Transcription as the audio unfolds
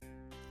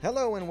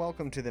Hello and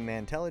welcome to the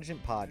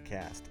Mantelligent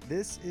Podcast.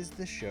 This is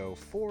the show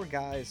for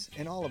guys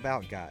and all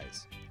about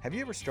guys. Have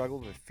you ever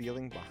struggled with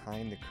feeling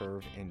behind the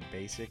curve in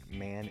basic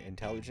man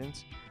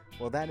intelligence?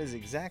 Well, that is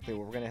exactly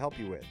what we're going to help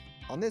you with.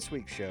 On this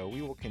week's show,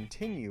 we will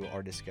continue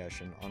our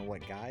discussion on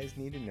what guys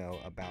need to know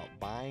about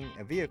buying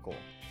a vehicle.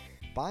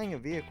 Buying a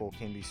vehicle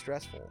can be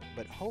stressful,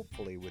 but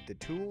hopefully with the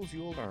tools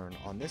you will learn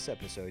on this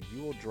episode,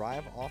 you will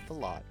drive off the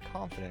lot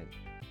confident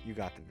you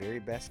got the very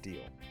best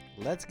deal.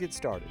 Let's get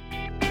started.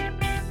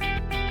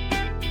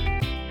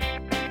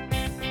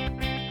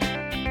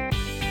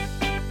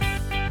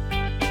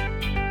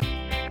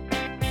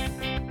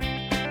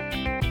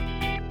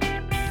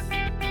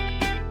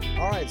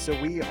 So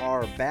we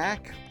are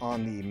back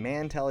on the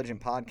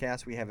Mantelligent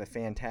Podcast. We have a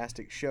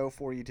fantastic show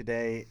for you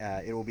today.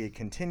 It will be a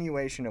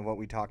continuation of what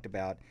we talked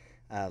about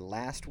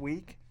last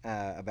week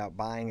about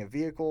buying a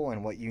vehicle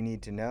and what you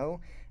need to know.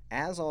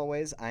 As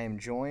always, I am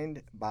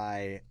joined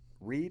by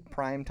Reed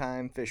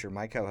Primetime Fisher,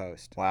 my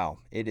co-host. Wow,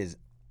 it is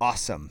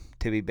awesome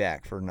to be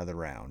back for another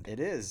round.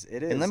 It is.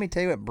 And let me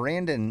tell you what,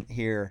 Brandon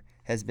here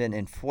has been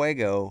in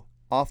fuego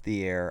off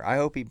the air. I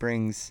hope he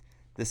brings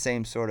the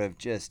same sort of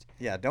just...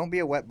 Yeah, don't be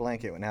a wet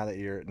blanket now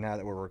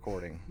that we're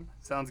recording.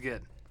 Sounds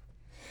good.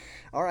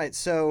 All right,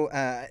 so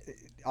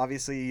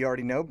obviously you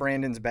already know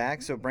Brandon's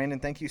back. So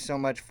Brandon, thank you so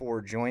much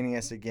for joining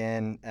us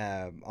again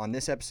on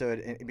this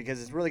episode,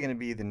 because it's really going to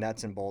be the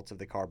nuts and bolts of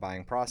the car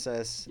buying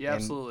process. Yeah,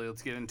 absolutely.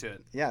 Let's get into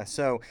it. Yeah,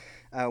 so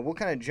we'll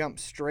kind of jump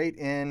straight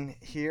in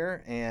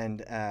here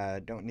and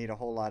don't need a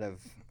whole lot of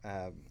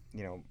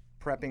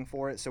prepping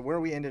for it. So where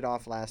we ended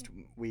off last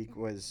week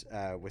was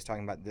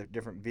talking about the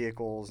different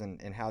vehicles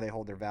and how they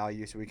hold their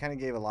value. So we kind of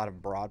gave a lot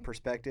of broad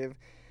perspective.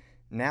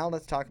 Now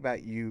let's talk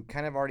about, you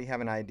kind of already have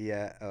an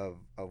idea of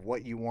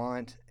what you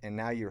want, and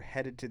now you're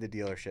headed to the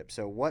dealership.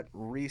 So what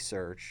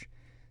research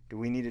do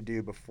we need to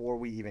do before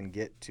we even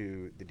get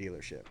to the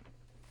dealership?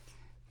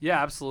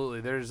 Yeah,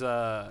 absolutely. There's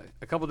a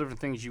couple different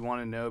things you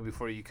want to know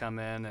before you come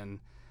in, and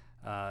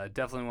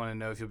definitely want to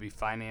know if you'll be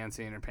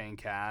financing or paying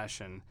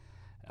cash. And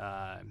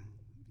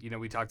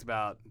we talked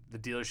about the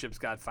dealership's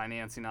got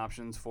financing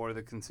options for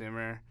the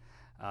consumer.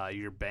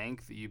 Your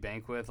bank that you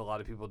bank with, a lot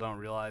of people don't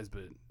realize,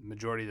 but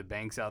majority of the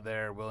banks out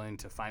there are willing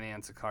to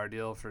finance a car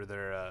deal for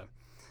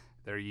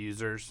their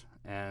users.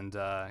 And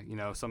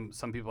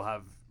some people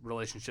have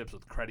relationships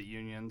with credit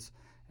unions,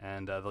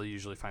 and they'll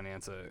usually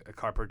finance a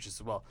car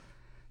purchase as well.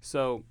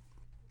 So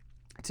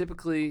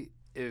typically,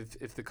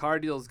 if the car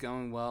deal is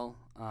going well,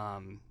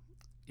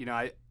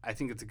 I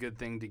think it's a good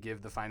thing to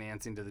give the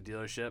financing to the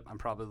dealership. I'm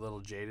probably a little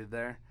jaded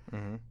there,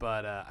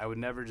 but I would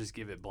never just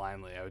give it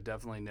blindly. I would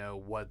definitely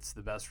know what's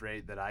the best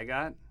rate that I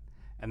got,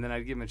 and then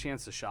I'd give them a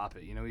chance to shop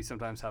it. We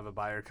sometimes have a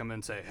buyer come in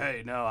and say,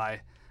 hey, no, I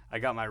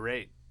got my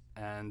rate.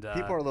 And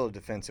people are a little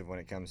defensive when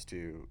it comes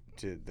to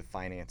the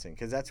financing,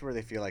 because that's where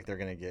they feel like they're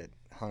going to get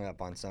hung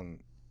up on some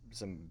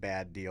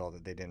bad deal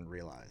that they didn't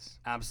realize.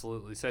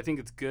 Absolutely. So I think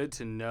it's good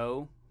to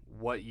know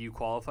what you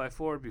qualify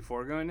for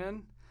before going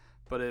in.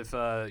 But if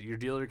your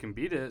dealer can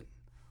beat it,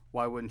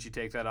 why wouldn't you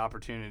take that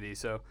opportunity?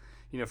 So,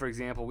 for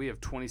example, we have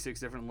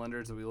 26 different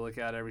lenders that we look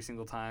at every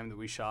single time that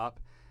we shop.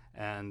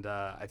 And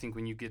I think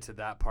when you get to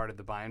that part of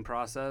the buying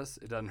process,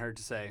 it doesn't hurt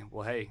to say,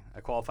 well, hey,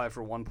 I qualify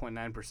for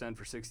 1.9%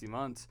 for 60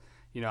 months.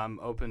 I'm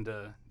open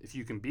to, if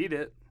you can beat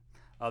it.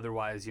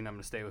 Otherwise, I'm going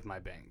to stay with my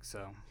bank.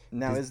 So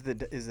now, is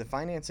the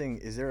financing,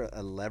 is there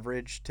a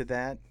leverage to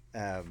that?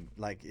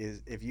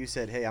 If you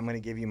said, hey, I'm going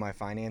to give you my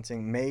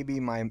financing, maybe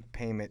my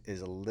payment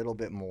is a little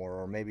bit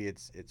more, or maybe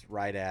it's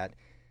right at.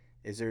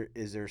 Is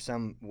there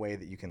some way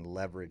that you can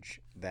leverage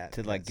that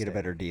to get a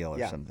better deal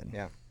or something?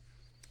 Yeah.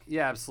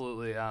 Yeah,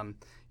 absolutely.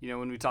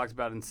 When we talked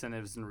about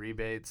incentives and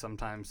rebates,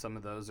 sometimes some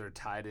of those are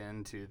tied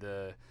into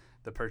the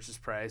purchase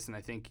price, and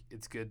I think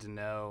it's good to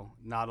know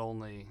not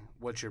only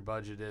what your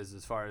budget is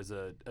as far as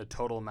a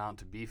total amount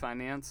to be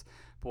financed,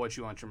 but what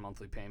you want your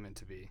monthly payment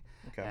to be.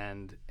 Okay.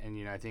 And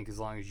I think as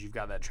long as you've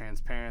got that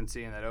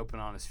transparency and that open,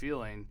 honest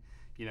feeling,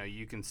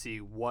 you can see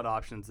what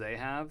options they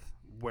have,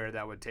 where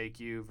that would take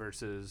you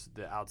versus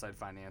the outside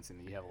financing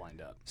that you have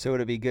lined up. So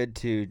would it be good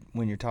to,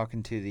 when you're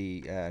talking to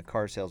the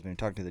car salesman, you're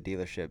talking to the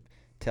dealership,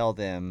 tell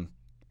them,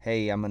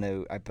 hey,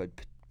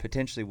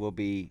 potentially we'll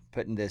be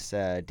putting this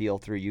deal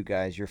through you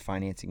guys, you're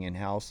financing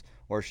in-house,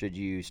 or should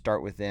you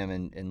start with them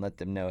and let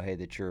them know, hey,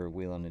 that you're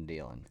wheeling and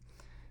dealing?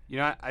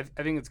 I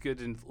think it's good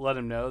to let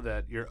them know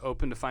that you're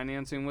open to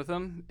financing with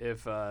them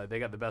if they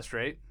got the best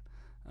rate.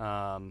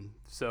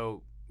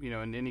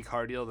 In any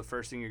car deal, the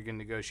first thing you're going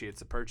to negotiate is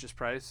the purchase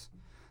price.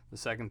 The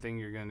second thing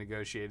you're going to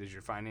negotiate is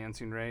your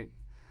financing rate.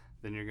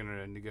 Then you're going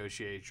to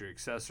negotiate your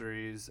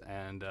accessories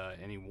and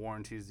any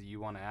warranties that you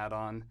want to add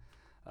on.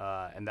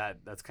 And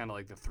that's kind of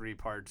like the three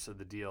parts of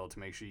the deal to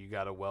make sure you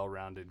got a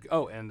well-rounded.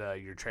 And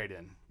your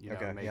trade-in.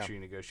 Make sure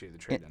you negotiate the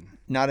trade-in.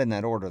 Not in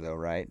that order, though,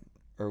 right?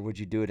 Or would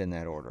you do it in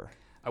that order?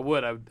 I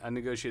would. I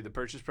negotiate the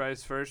purchase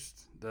price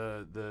first,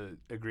 the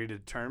agreed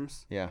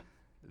terms. Yeah.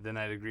 Then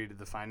I'd agree to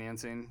the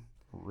financing.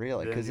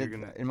 Really? Because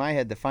in my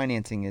head, the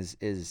financing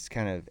is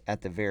kind of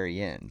at the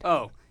very end.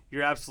 Oh,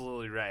 you're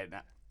absolutely right.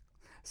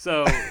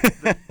 So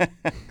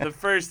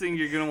first thing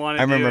you're going to want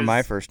to I do remember is,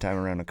 my first time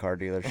around a car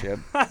dealership.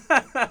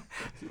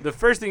 the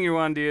first thing you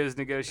want to do is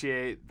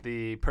negotiate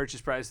the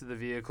purchase price of the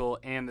vehicle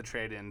and the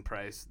trade-in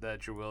price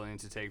that you're willing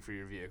to take for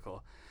your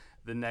vehicle.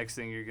 The next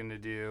thing you're going to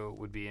do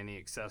would be any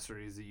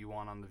accessories that you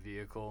want on the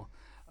vehicle,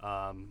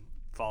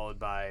 followed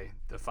by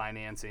the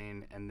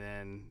financing, and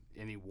then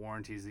any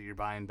warranties that you're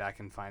buying back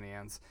in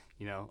finance.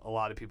 You know, a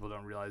lot of people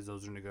don't realize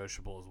those are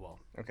negotiable as well.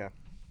 Okay.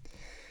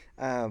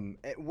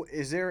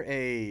 Is there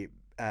a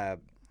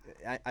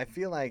I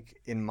feel like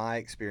in my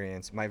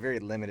experience, my very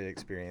limited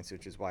experience,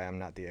 which is why I'm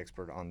not the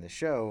expert on this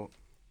show,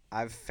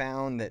 I've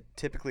found that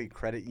typically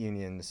credit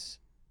unions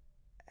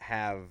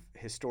have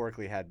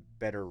historically had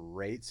better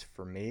rates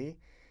for me.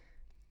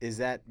 Is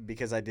that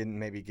because I didn't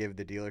maybe give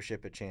the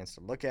dealership a chance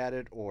to look at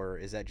it, or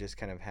is that just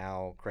kind of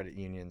how credit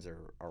unions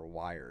are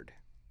wired?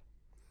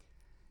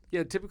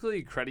 Yeah,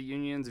 typically credit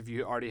unions, if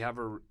you already have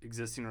a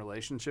existing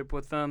relationship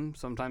with them,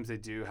 sometimes they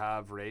do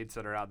have rates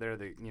that are out there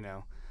that, you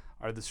know,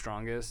 are the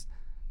strongest.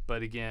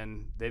 But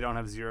again, they don't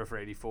have 0 for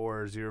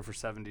 84 or 0 for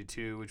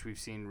 72, which we've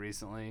seen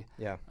recently.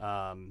 Yeah.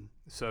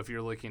 So if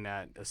you're looking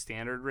at a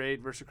standard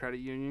rate versus credit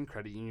union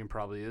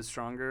probably is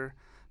stronger.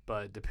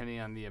 But depending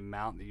on the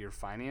amount that you're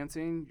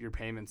financing, your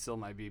payment still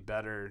might be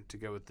better to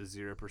go with the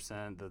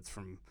 0% that's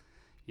from,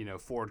 you know,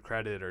 Ford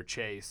Credit or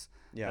Chase.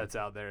 Yeah. That's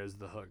out there as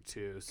the hook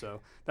too.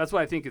 So that's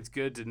why I think it's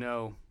good to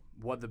know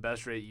what the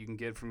best rate you can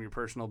get from your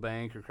personal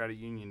bank or credit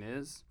union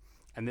is,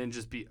 and then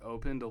just be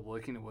open to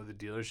looking at what the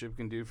dealership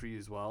can do for you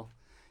as well.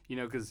 You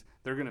know, because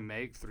they're gonna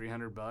make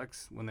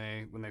 $300 when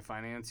they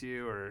finance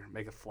you, or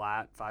make a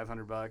flat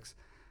 $500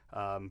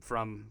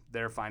 from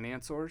their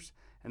finance source.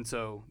 And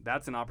so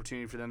that's an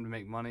opportunity for them to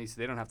make money, so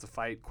they don't have to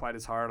fight quite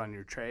as hard on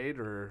your trade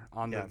or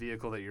on the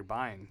vehicle that you're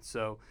buying.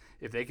 So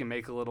if they can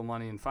make a little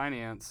money in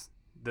finance,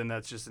 then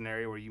that's just an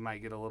area where you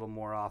might get a little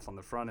more off on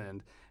the front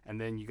end, and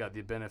then you got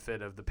the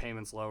benefit of the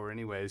payments lower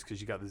anyways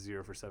because you got the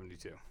 0 for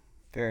 72.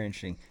 Very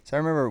interesting. So I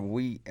remember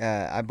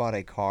I bought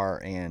a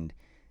car, and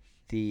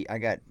I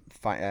got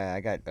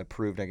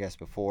approved, I guess,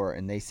 before,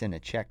 and they sent a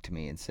check to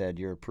me and said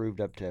you're approved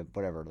up to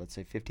whatever, let's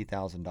say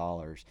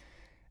 $50,000.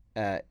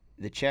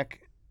 The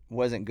check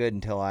wasn't good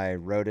until I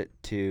wrote it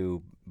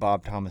to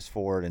Bob Thomas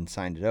Ford and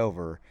signed it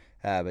over.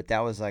 But that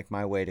was like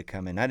my way to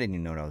come in. I didn't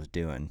even know what I was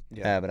doing.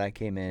 Yeah. But I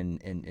came in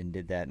and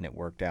did that, and it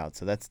worked out.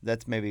 So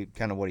that's maybe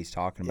kind of what he's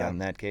talking about in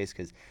that case,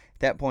 because at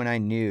that point I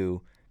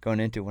knew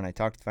going into when I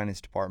talked to the finance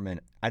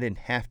department, I didn't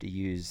have to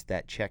use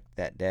that check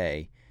that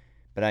day,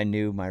 but I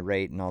knew my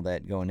rate and all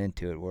that going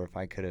into it, where if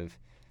I could have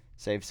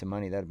saved some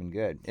money, that would have been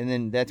good. And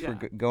then that's where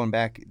going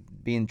back,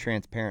 being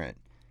transparent.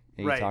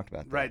 You talked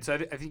about that. Right. So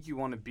I think you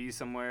want to be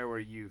somewhere where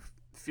you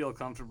feel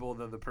comfortable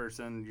that the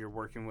person you're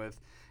working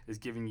with is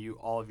giving you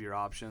all of your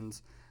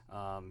options.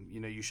 You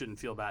know, you shouldn't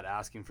feel bad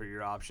asking for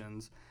your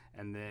options,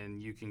 and then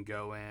you can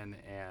go in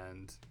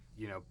and,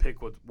 you know,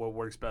 pick what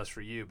works best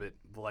for you. But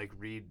like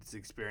Reed's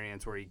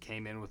experience where he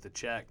came in with a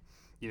check,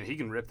 you know, he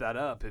can rip that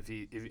up if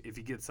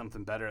he gets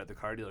something better at the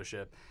car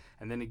dealership.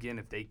 And then again,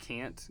 if they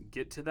can't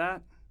get to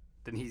that,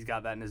 then he's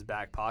got that in his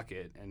back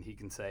pocket, and he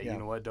can say, you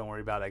know what, don't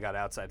worry about it. I got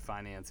outside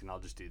financing. I'll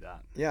just do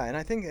that. Yeah, and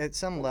I think at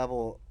some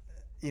level,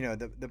 you know,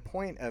 the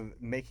point of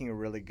making a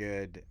really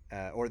good,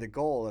 or the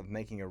goal of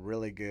making a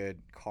really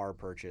good car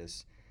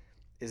purchase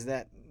is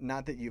that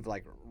not that you've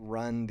like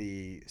run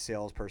the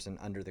salesperson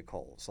under the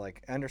coals.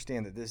 Like,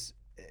 understand that this,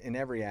 in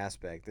every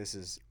aspect, this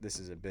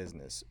is a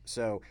business.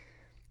 So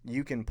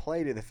you can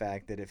play to the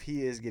fact that if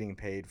he is getting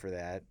paid for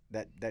that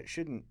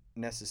shouldn't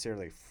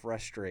necessarily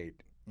frustrate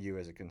you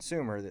as a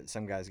consumer, that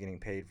some guy's getting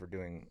paid for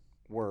doing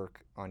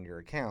work on your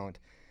account,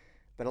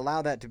 but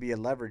allow that to be a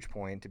leverage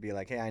point to be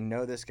like, hey, I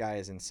know this guy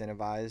is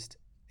incentivized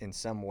in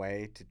some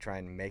way to try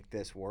and make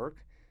this work,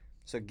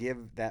 so give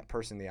that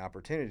person the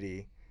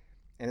opportunity.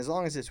 And as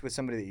long as it's with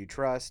somebody that you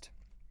trust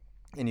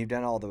and you've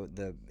done all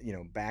the you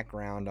know,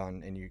 background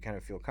on, and you kind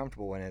of feel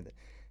comfortable in it,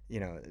 you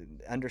know,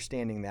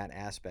 understanding that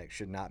aspect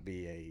should not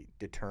be a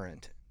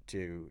deterrent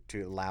to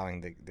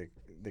allowing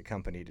the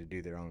company to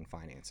do their own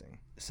financing.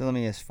 So let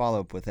me just follow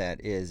up with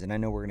that and I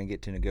know we're going to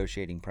get to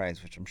negotiating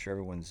price, which I'm sure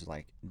everyone's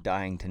like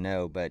dying to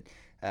know, but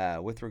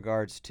with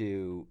regards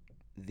to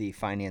the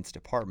finance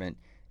department,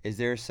 is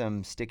there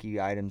some sticky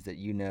items that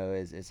you know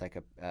is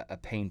like a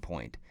pain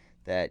point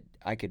that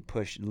I could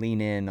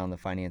lean in on the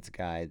finance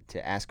guy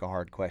to ask a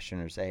hard question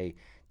or say,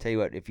 tell you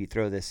what, if you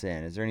throw this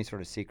in, is there any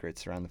sort of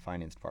secrets around the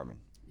finance department?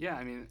 Yeah,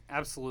 I mean,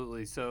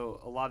 absolutely. So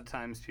a lot of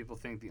times people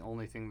think the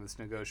only thing that's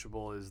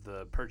negotiable is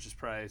the purchase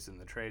price and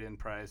the trade-in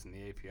price and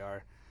the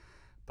APR.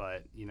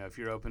 But, you know, if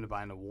you're open to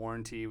buying a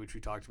warranty, which we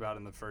talked about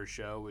in the first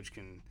show, which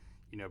can,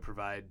 you know,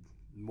 provide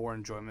more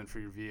enjoyment for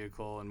your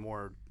vehicle and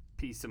more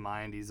peace of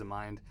mind, ease of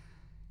mind,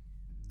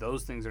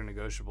 those things are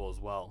negotiable as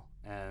well.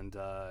 And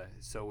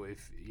so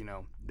if, you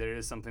know, there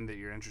is something that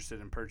you're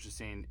interested in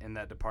purchasing in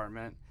that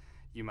department,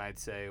 you might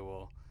say,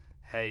 well,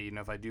 hey, you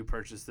know, if I do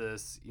purchase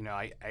this, you know,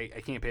 I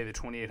can't pay the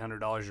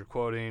 $2,800 you're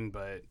quoting,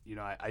 but, you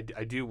know,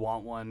 I do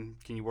want one.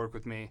 Can you work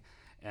with me?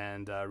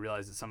 And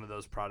realize that some of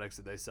those products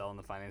that they sell in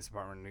the finance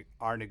department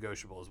are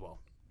negotiable as well.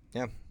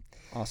 Yeah.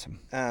 Awesome.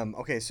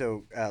 Okay,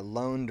 so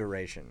loan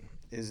duration.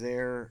 Is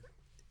there,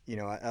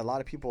 a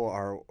lot of people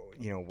are,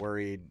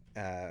 worried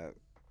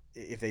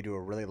if they do a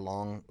really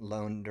long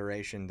loan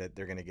duration that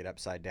they're going to get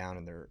upside down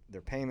in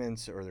their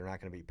payments, or they're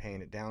not going to be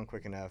paying it down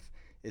quick enough.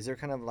 Is there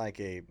kind of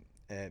like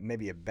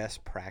maybe a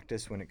best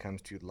practice when it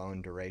comes to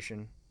loan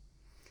duration?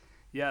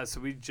 Yeah,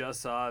 so we just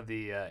saw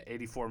the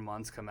 84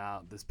 months come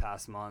out this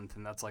past month,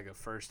 and that's like a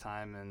first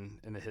time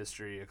in the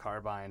history of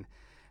car buying.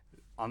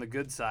 On the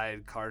good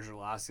side, cars are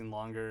lasting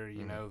longer,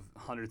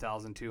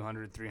 100,000,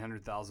 200,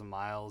 300,000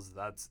 miles.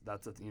 That's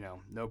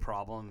no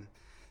problem.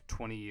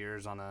 20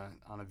 years on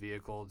a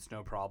vehicle, it's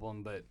no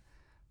problem. But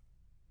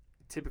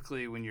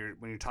typically when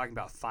you're talking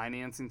about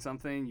financing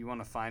something, you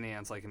want to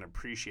finance like an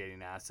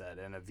appreciating asset,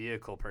 and a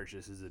vehicle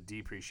purchase is a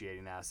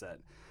depreciating asset.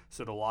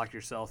 So to lock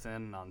yourself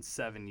in on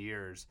 7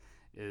 years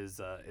is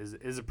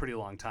a pretty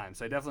long time.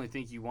 So I definitely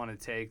think you want to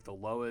take the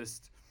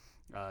lowest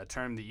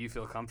term that you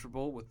feel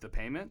comfortable with the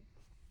payment.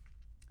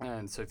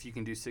 And so if you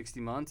can do 60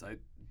 months,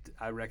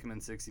 I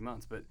recommend 60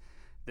 months. But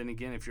then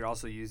again, if you're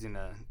also using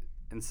a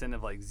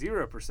incentive like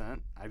 0%,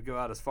 I'd go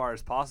out as far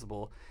as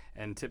possible.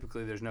 And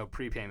typically there's no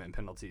prepayment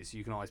penalties. So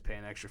you can always pay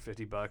an extra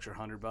 $50 or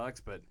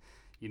 $100. But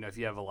if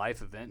you have a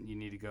life event and you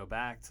need to go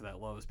back to that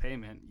lowest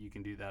payment, you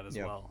can do that as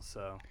well.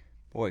 So,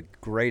 boy,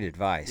 great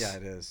advice. Yeah,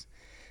 it is.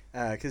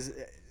 Because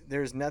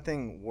there's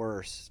nothing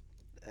worse.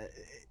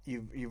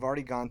 You've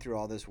already gone through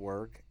all this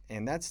work,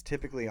 and that's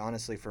typically,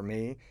 honestly, for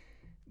me,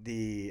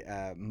 the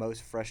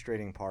most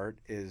frustrating part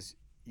is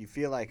you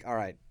feel like, all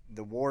right,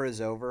 the war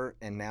is over,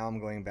 and now I'm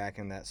going back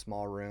in that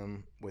small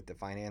room with the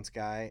finance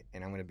guy,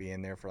 and I'm going to be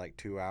in there for like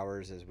 2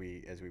 hours as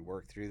we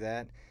work through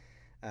that.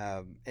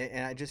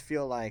 And I just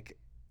feel like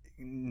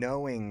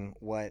knowing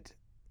what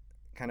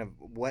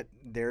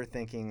they're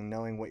thinking,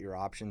 knowing what your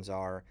options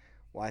are,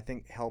 will, I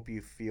think, help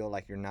you feel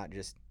like you're not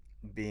just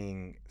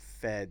being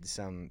fed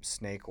some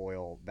snake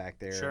oil back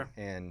there. Sure.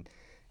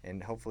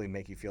 And hopefully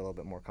make you feel a little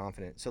bit more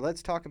confident. So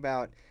let's talk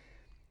about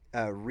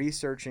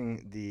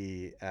researching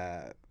the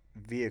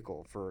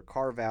vehicle for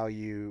car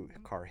value,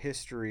 car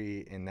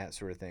history, and that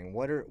sort of thing.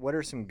 What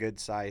are some good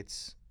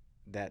sites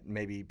that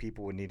maybe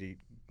people would need to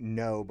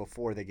know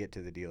before they get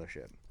to the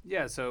dealership?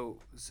 Yeah, so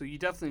you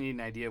definitely need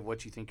an idea of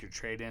what you think your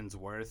trade-in's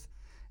worth,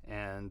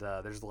 and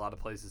there's a lot of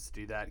places to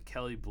do that.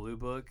 Kelley Blue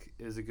Book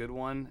is a good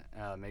one.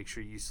 Make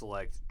sure you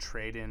select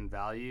trade-in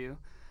value.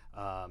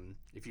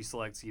 If you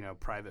select,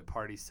 private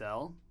party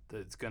sell,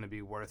 that's going to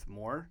be worth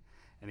more.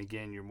 And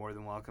again, you're more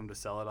than welcome to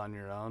sell it on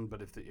your own.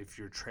 But if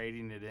you're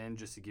trading it in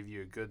just to give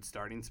you a good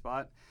starting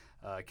spot,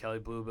 Kelley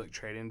Blue Book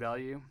trade-in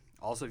value.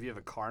 Also, if you have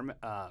a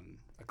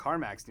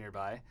CarMax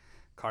nearby,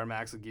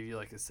 CarMax will give you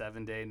like a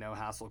 7-day no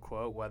hassle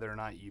quote whether or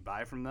not you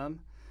buy from them.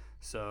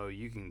 So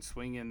you can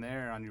swing in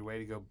there on your way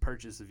to go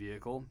purchase a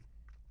vehicle,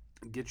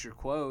 get your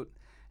quote,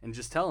 and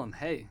just tell them,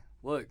 hey,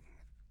 look,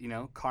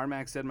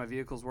 CarMax said my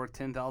vehicle's worth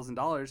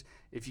 $10,000.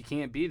 If you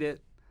can't beat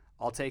it,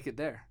 I'll take it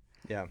there.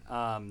 Yeah.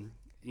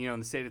 In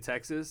the state of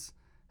Texas,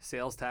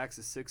 sales tax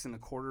is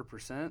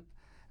 6.25%,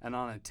 and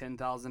on a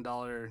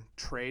 $10,000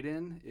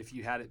 trade-in, if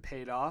you had it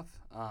paid off,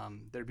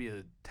 there'd be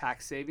a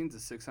tax savings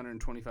of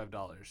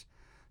 $625.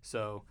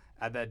 So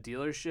at that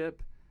dealership,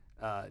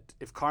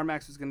 if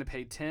CarMax was going to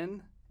pay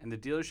 $10,000 and the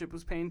dealership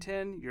was paying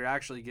 $10,000, you're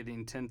actually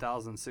getting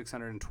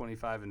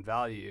 $10,625 in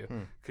value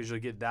because you'll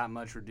get that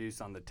much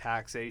reduced on the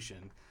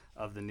taxation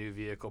of the new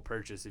vehicle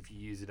purchase if you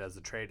use it as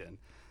a trade-in.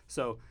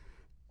 So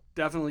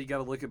definitely you got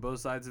to look at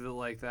both sides of it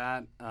like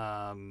that.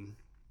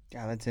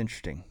 Yeah, that's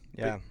interesting.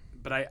 Yeah.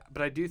 But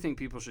I do think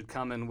people should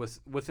come in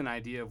with an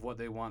idea of what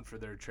they want for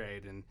their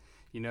trade. And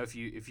if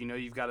you know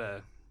you've got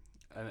a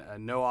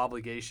no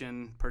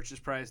obligation purchase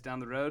price down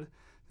the road,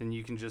 then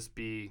you can just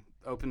be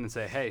open and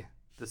say, hey,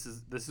 this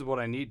is what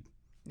I need.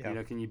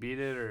 Yeah. Can you beat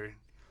it,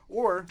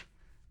 or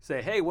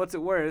say, hey, what's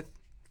it worth?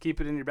 Keep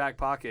it in your back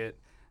pocket.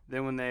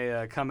 Then when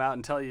they come out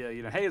and tell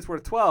you, hey, it's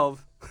worth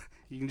 12,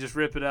 you can just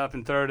rip it up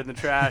and throw it in the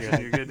trash,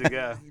 and you're good to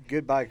go.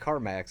 Goodbye,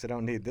 CarMax. I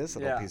don't need this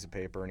little piece of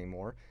paper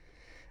anymore.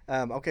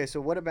 Okay, so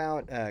what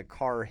about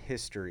car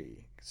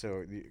history?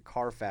 So the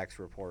Carfax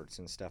reports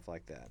and stuff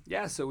like that.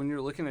 Yeah, so when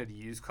you're looking at a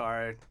used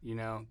car,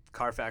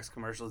 Carfax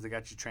commercials, they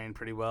got you trained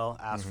pretty well.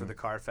 Ask for the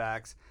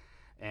Carfax.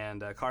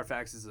 And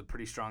Carfax is a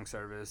pretty strong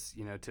service.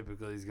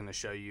 Typically is going to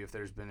show you if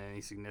there's been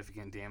any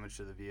significant damage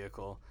to the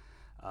vehicle.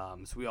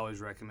 So we always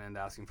recommend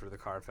asking for the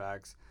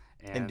Carfax.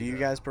 And do you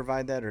guys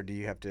provide that, or do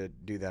you have to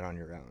do that on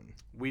your own?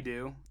 We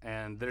do,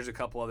 and there's a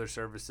couple other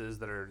services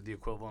that are the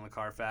equivalent of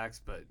Carfax,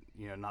 but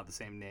not the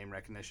same name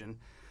recognition.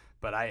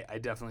 But I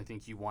definitely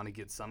think you want to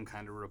get some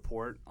kind of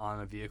report on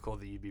a vehicle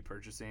that you'd be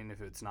purchasing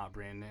if it's not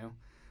brand new,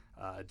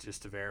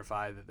 just to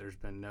verify that there's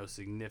been no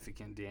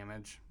significant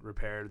damage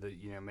repaired, that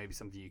maybe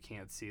something you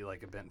can't see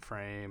like a bent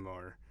frame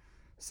or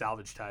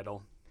salvage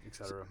title,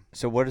 etc.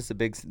 So what is the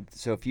big?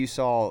 So if you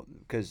saw,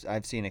 because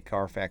I've seen a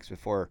Carfax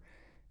before,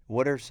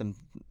 what are some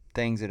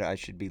things that I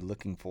should be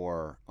looking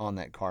for on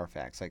that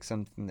Carfax, like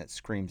something that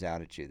screams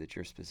out at you that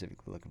you're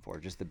specifically looking for?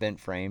 Just the bent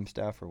frame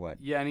stuff, or what?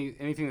 Yeah,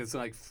 anything that's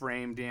like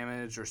frame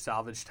damage or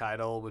salvage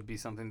title would be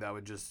something that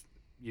would just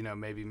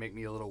maybe make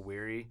me a little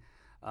weary.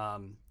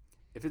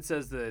 If it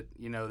says that,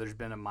 there's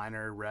been a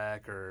minor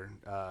wreck or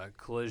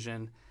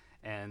collision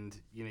and,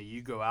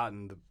 you go out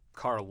and the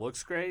car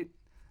looks great,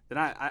 then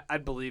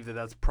I'd believe that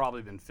that's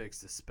probably been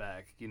fixed to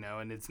spec,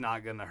 and it's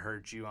not going to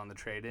hurt you on the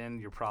trade-in.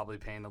 You're probably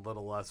paying a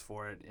little less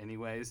for it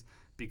anyways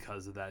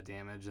because of that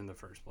damage in the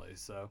first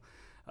place. So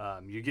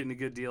you're getting a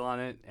good deal on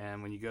it,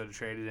 and when you go to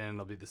trade it in,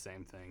 it'll be the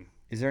same thing.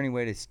 Is there any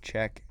way to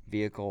check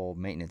vehicle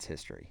maintenance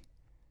history?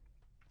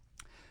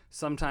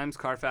 Sometimes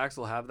Carfax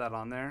will have that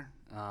on there.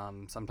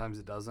 Sometimes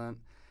it doesn't.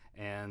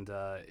 And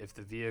if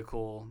the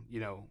vehicle,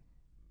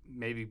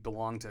 maybe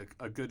belonged to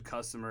a good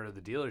customer of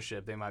the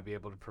dealership, they might be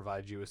able to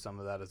provide you with some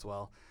of that as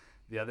well.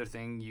 The other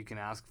thing you can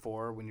ask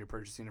for when you're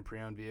purchasing a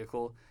pre-owned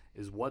vehicle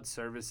is what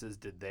services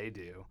did they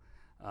do,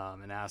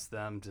 and ask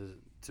them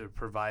to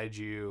provide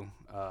you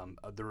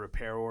the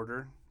repair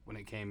order when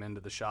it came into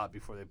the shop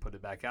before they put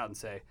it back out, and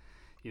say,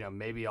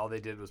 maybe all they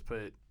did was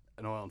put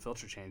an oil and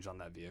filter change on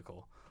that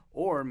vehicle.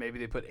 Or maybe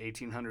they put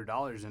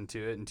 $1,800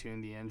 into it and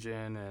tuned the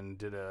engine and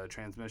did a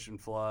transmission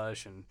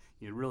flush and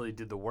really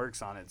did the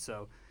works on it.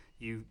 So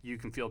you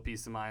can feel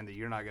peace of mind that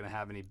you're not going to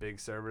have any big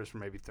service for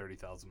maybe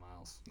 30,000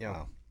 miles. Yeah,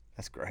 Wow,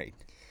 that's great.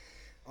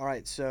 All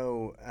right.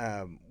 So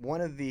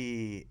one of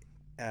the,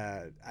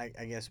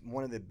 I guess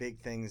one of the big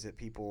things that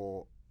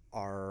people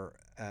are,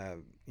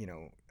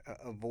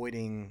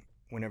 avoiding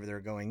whenever they're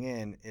going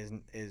in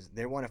is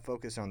they want to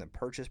focus on the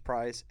purchase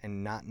price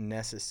and not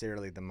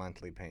necessarily the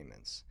monthly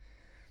payments.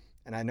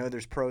 And I know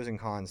there's pros and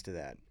cons to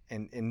that.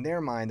 And in their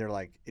mind, they're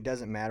like, it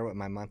doesn't matter what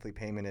my monthly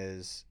payment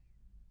is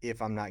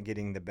if I'm not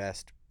getting the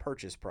best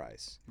purchase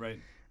price. Right.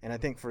 And I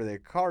think for the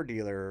car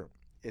dealer,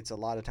 it's a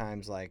lot of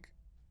times like,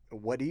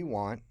 what do you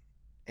want?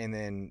 And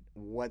then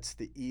what's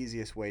the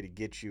easiest way to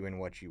get you in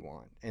what you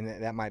want? And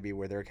that might be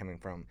where they're coming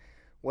from.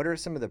 What are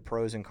some of the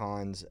pros and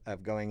cons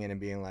of going in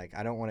and being like,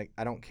 I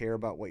don't care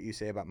about what you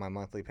say about my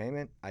monthly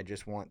payment. I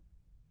just want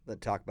to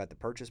talk about the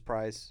purchase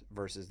price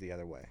versus the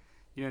other way.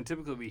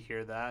 Typically we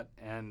hear that,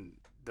 and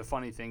the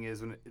funny thing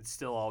is when it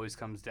still always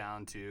comes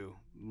down to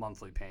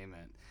monthly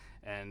payment.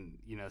 And,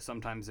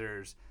 sometimes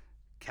there's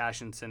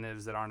cash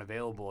incentives that aren't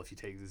available if you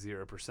take the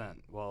 0%.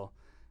 Well,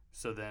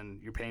 so then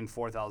you're paying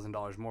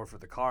 $4,000 more for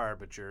the car,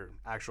 but your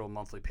actual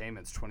monthly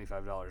payment's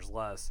 $25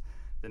 less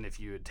than if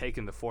you had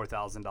taken the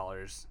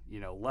 $4,000,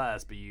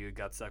 less, but you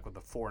got stuck with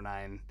a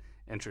 4.9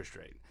 interest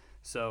rate.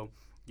 So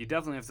you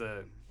definitely have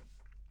to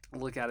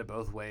look at it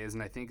both ways.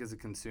 And I think as a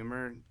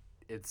consumer,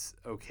 it's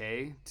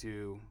okay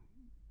to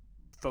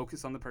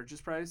focus on the purchase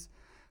price,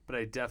 but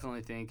I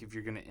definitely think if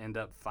you're going to end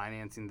up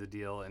financing the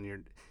deal and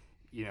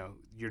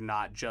you're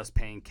not just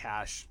paying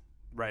cash,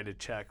 write a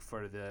check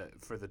for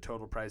the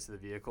total price of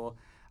the vehicle,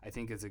 I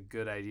think it's a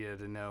good idea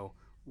to know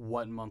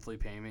what monthly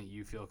payment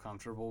you feel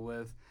comfortable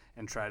with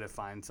and try to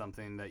find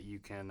something that you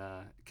can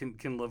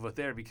live with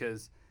there,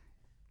 because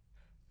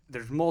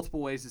there's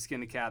multiple ways to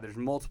skin a cat. There's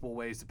multiple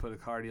ways to put a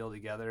car deal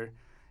together.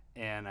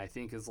 And I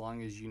think as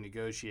long as you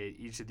negotiate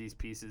each of these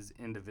pieces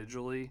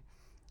individually,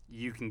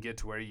 you can get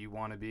to where you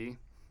want to be.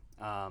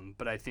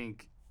 But I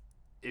think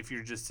if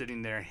you're just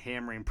sitting there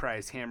hammering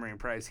price,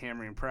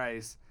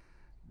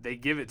 they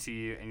give it to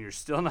you and you're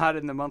still not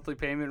in the monthly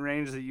payment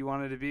range that you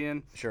wanted to be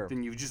in, Sure.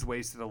 Then you've just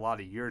wasted a lot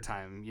of your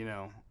time,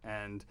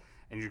 and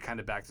you're kind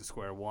of back to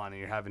square one, and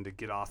you're having to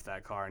get off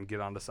that car and get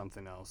onto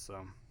something else.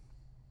 So.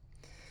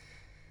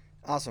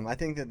 Awesome. I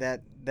think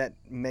that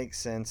makes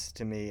sense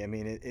to me. I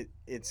mean,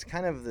 it's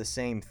kind of the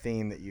same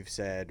theme that you've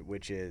said,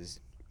 which is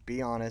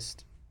be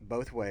honest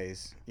both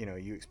ways.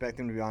 You expect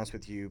them to be honest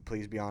with you.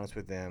 Please be honest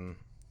with them.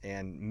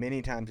 And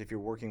many times if you're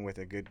working with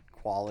a good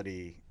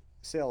quality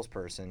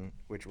salesperson,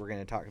 which we're going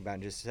to talk about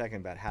in just a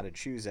second about how to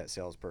choose that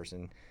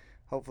salesperson,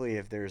 hopefully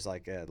if there's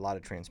like a lot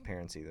of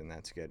transparency, then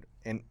that's good.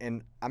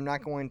 And I'm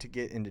not going to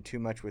get into too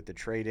much with the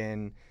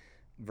trade-in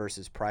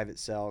versus private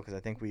sell, because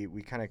I think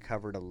we kind of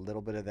covered a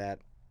little bit of that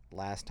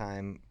last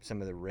time,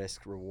 some of the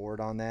risk reward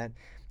on that.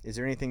 Is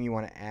there anything you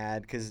want to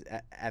add? Because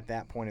at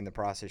that point in the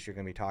process, you're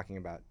going to be talking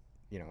about,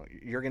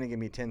 you're going to give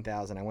me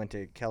 $10,000. I went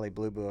to Kelley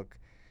Blue Book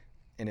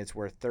and it's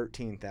worth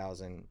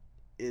 $13,000.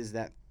 Is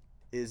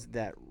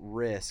that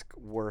risk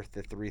worth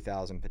the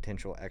 $3,000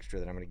 potential extra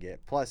that I'm going to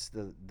get, plus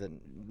the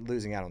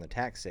losing out on the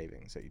tax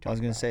savings that you talked about? I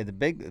was going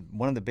to say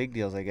one of the big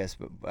deals, I guess.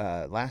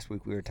 Last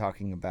week we were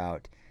talking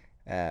about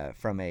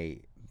from a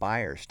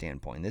buyer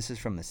standpoint. This is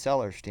from the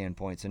seller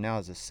standpoint. So now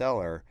as a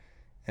seller,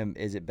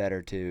 is it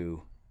better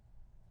to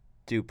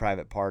do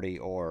private party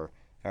or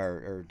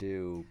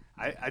do?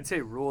 I'd say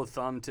rule of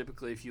thumb,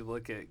 typically if you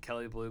look at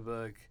Kelley Blue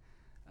Book,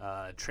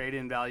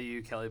 trade-in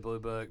value, Kelley Blue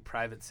Book,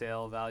 private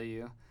sale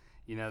value,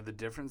 the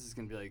difference is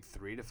going to be like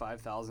 $3,000 to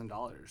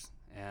 $5,000.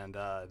 And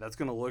that's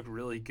going to look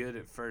really good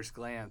at first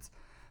glance.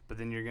 But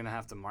then you're going to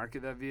have to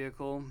market that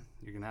vehicle.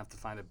 You're going to have to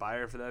find a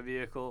buyer for that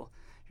vehicle.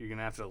 You're going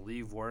to have to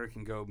leave work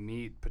and go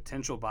meet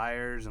potential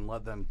buyers and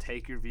let them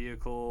take your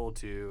vehicle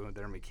to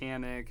their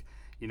mechanic.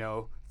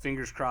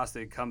 Fingers crossed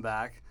they come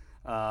back.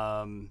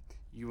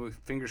 You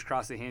fingers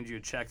crossed they hand you a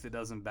check that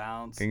doesn't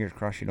bounce. Fingers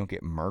crossed you don't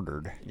get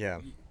murdered. Yeah.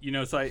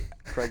 So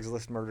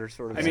Craigslist murder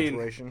sort of I mean,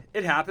 situation.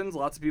 it happens.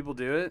 Lots of people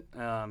do it.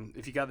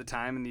 If you got the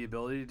time and the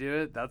ability to do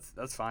it,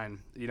 that's fine.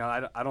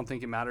 I don't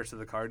think it matters to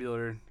the car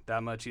dealer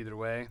that much either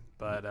way.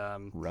 But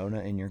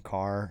Rona in your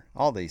car,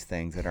 all these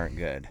things that aren't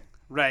good.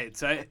 right.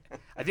 So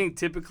I think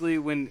typically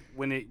when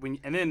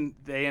and then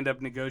they end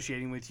up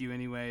negotiating with you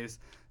anyways.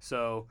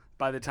 So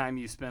by the time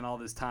you spend all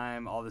this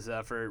time, all this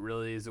effort,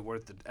 really is it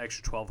worth the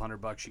extra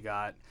 $1,200 you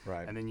got?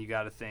 Right. And then you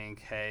got to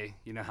think, hey,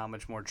 how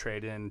much more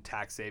trade-in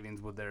tax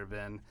savings would there have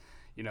been?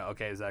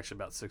 Okay, it's actually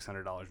about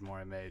 $600 more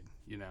I made.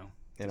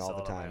 In all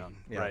the time.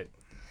 Yeah. Right.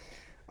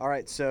 All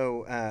right.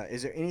 So,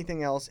 is there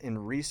anything else in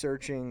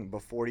researching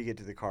before you get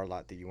to the car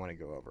lot that you want to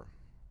go over?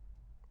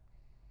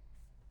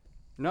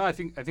 No, I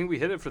think we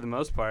hit it for the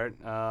most part.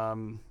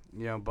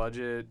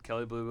 Budget,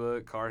 Kelley Blue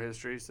Book, car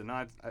history. So no,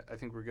 I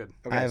think we're good.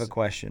 Okay, I have a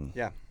question.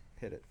 Yeah,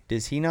 hit it.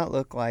 Does he not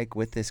look like,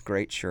 with this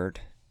great shirt,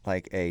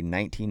 like a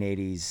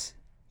 1980s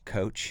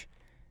coach?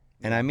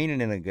 And I mean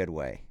it in a good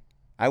way.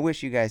 I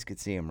wish you guys could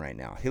see him right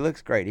now. He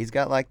looks great. He's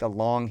got like the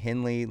long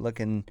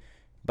Henley-looking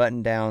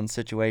button-down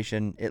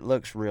situation. It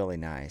looks really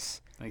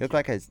nice. Thank Look you.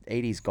 like an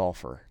 80s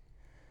golfer.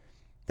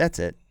 That's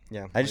it.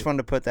 Yeah. I just wanted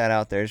to put that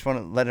out there. I just want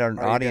to let our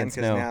audience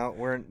know. Now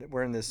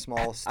we're in this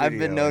small studio. I've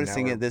been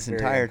noticing it this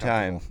entire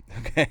time.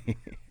 Okay.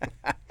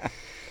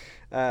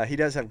 He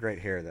does have great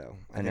hair, though.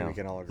 I think know. we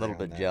can all A agree little on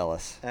bit that.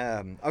 jealous.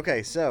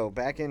 Okay, so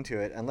back into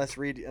it. Unless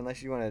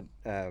you want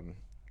to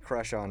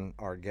crush on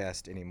our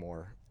guest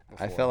anymore.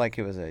 I felt like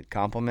it was a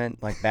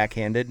compliment, like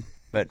backhanded,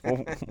 but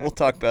we'll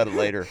talk about it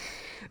later.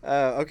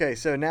 Okay,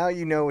 so now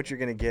you know what you're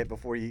going to get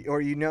before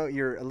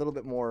you're a little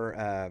bit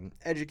more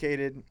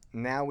educated.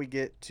 Now we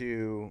get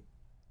to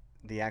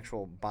the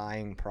actual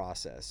buying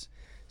process.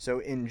 So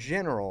in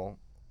general,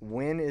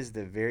 when is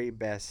the very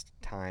best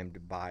time to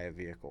buy a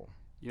vehicle?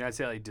 I'd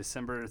say like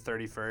December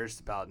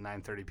 31st, about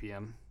 9:30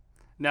 p.m.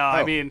 No,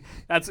 I mean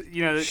that's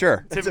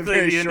Sure. That's a typically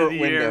very the end short of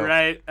the year, window.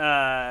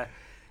 right?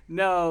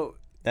 No.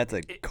 That's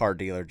a car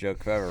dealer joke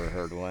if I've ever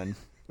heard one.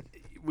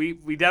 We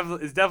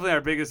definitely it's definitely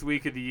our biggest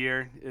week of the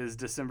year is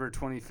December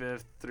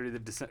 25th through the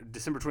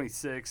December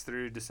 26th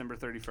through December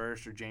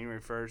 31st or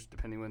January 1st,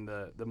 depending when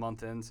the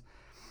month ends.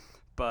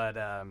 But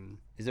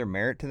Is there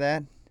merit to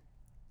that?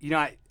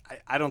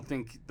 I don't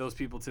think those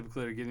people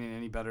typically are getting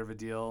any better of a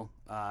deal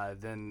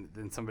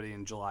than somebody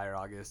in July or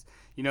August.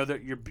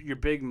 That your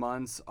big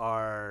months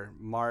are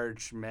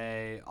March,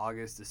 May,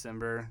 August,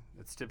 December.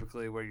 That's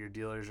typically where your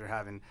dealers are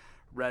having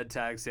red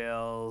tag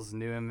sales,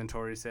 new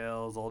inventory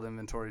sales, old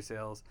inventory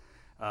sales,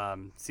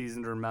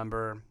 season to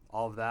remember,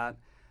 all of that.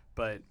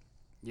 But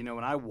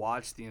when I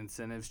watch the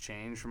incentives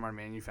change from our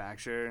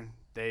manufacturer,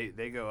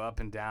 they go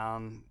up and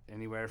down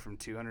anywhere from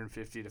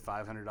 $250 to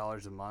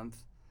 $500 a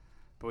month.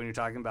 But when you're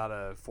talking about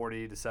a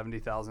 $40,000 to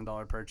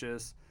 $70,000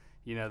 purchase,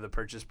 the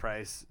purchase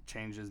price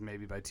changes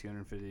maybe by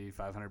 $250,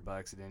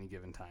 $500 at any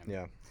given time.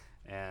 Yeah.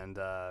 And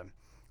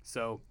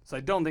so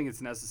I don't think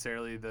it's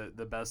necessarily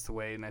the best to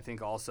wait. And I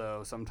think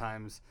also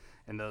sometimes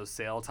in those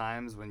sale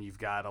times when you've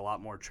got a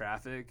lot more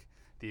traffic,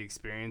 the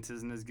experience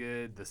isn't as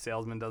good. The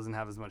salesman doesn't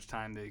have as much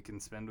time they can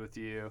spend with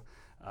you.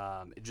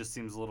 It just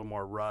seems a little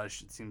more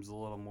rushed. It seems a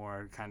little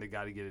more kind of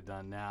got to get it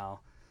done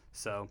now.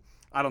 So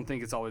I don't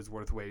think it's always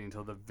worth waiting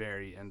until the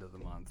very end of the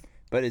month.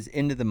 But is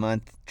end of the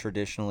month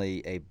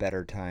traditionally a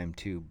better time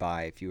to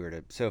buy if you were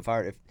to? So if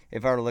I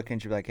were to look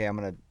into like, hey, I'm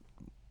gonna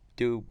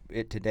do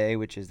it today,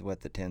 which is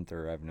what, the 10th,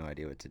 or I have no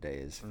idea what today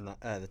is.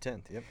 The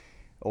 10th. Yep.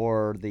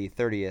 Or the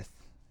 30th.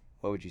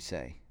 What would you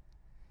say?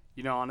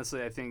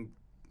 Honestly, I think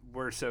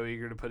we're so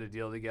eager to put a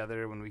deal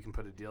together. When we can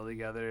put a deal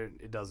together,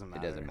 it doesn't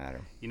matter. It doesn't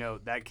matter.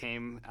 That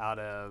came out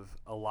of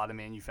a lot of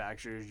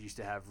manufacturers used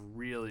to have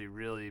really,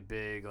 really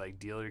big like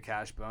dealer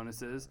cash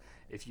bonuses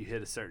if you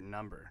hit a certain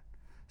number.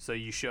 So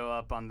you show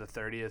up on the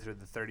 30th or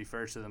the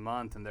 31st of the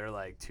month and they're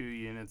like 2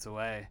 units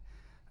away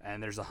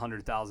and there's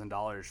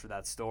 $100,000 for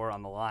that store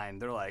on the line.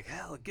 They're like,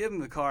 hell, give them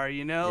the car,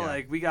 Yeah.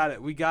 like we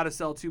got to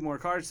sell 2 more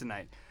cars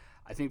tonight.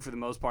 I think for the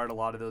most part, a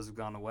lot of those have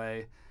gone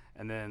away.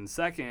 And then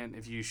second,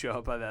 if you show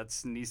up at that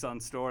Nissan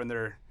store and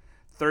they're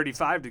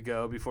 35 to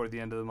go before the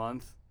end of the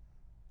month,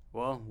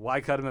 well,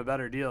 why cut them a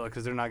better deal?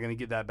 Because they're not going to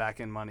get that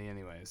back end money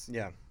anyways.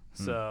 Yeah.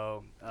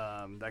 So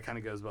that kind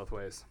of goes both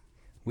ways.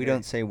 We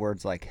don't say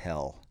words like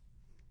hell.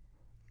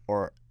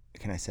 Or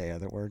can I say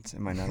other words?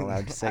 Am I not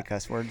allowed to say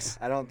cuss words?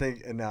 I don't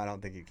think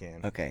you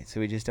can. Okay,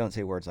 so we just don't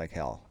say words like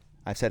hell.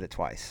 I've said it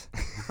twice.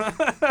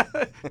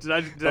 Did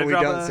I But we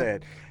drop don't a- say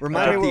it.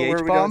 Remind me the where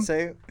we H-bomb? don't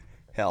say it.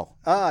 Hell.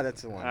 Ah,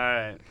 that's the one. All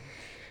right.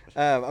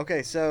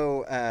 Okay,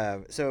 so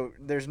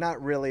there's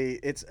not really.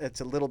 It's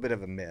a little bit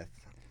of a myth.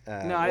 No,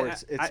 or I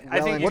it's think if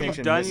well-intentioned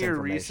you've done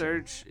your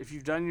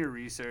misinformation.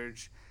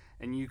 research,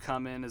 and you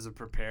come in as a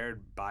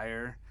prepared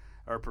buyer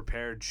or a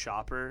prepared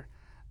shopper,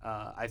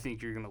 I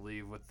think you're going to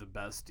leave with the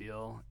best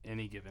deal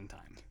any given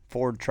time.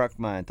 Ford Truck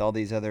Month, all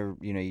these other,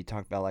 you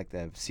talk about like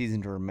the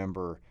season to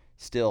remember.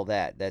 Still,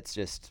 that's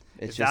just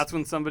If that's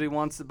when somebody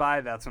wants to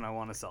buy, that's when I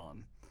want to sell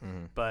them.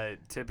 but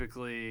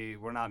typically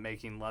we're not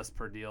making less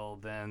per deal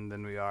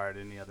than we are at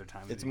any other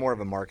time. It's more of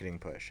a marketing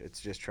push. It's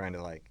just trying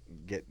to like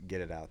get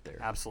it out there.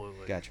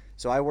 Absolutely. Gotcha.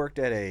 So I worked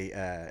at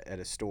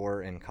a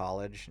store in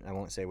college. I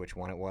won't say which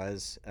one it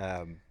was,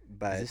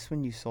 but Is this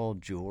when you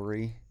sold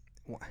jewelry?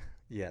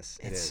 yes,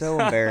 it It's is. so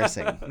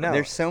embarrassing. No.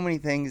 There's so many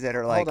things that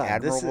are like Hold on, this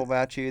admirable is-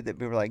 about you that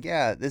people are like,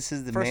 yeah, this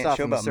is the First man off,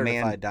 show I'm a about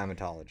man. certified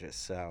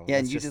dermatologist, so Yeah,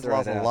 and let's you just throw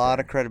lost it a out lot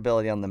there. of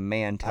credibility on the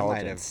man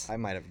intelligence. I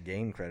might have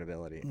gained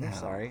credibility. No. I'm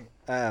sorry.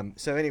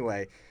 So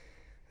anyway,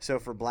 so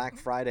for Black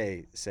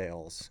Friday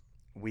sales,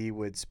 we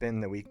would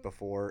spend the week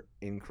before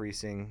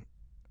increasing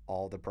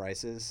all the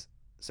prices.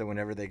 So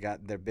whenever they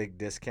got their big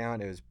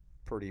discount, it was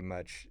pretty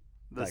much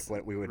like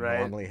what we would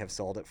normally have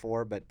sold it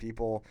for. But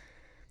people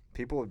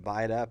would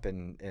buy it up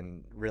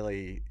and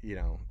really,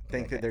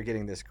 think that they're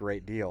getting this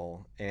great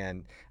deal.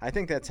 And I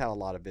think that's how a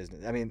lot of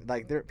business. I mean,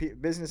 like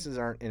businesses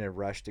aren't in a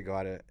rush to go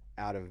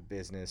out of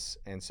business,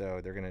 and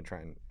so they're going to try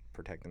and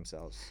protect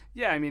themselves.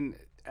 Yeah, I mean,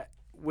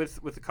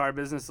 with the car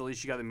business, at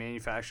least you got the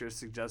manufacturer's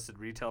suggested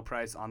retail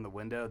price on the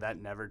window.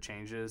 That never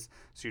changes,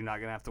 so you're not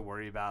going to have to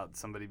worry about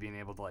somebody being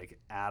able to like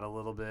add a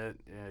little bit,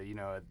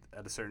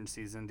 at a certain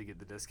season to get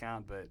the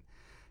discount. But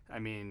I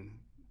mean,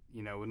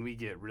 when we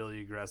get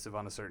really aggressive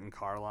on a certain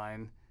car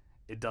line,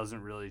 it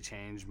doesn't really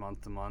change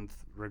month to month,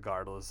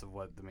 regardless of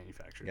what the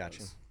manufacturer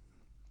does.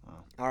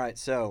 Wow. All right,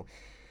 so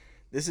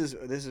this is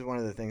one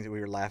of the things that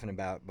we were laughing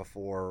about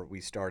before we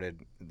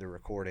started the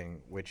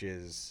recording, which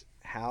is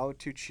how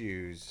to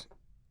choose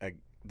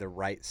the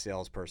right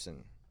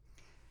salesperson.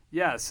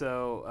 Yeah,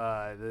 so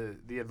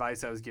the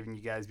advice I was giving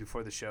you guys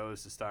before the show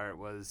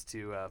was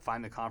to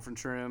find the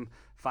conference room,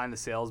 find the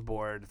sales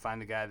board, find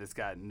the guy that's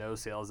got no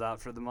sales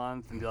out for the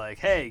month, and be like,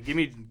 hey, give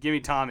me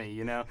Tommy.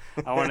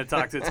 I want to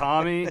talk to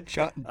Tommy.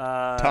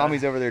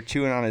 Tommy's over there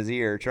chewing on his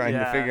ear, trying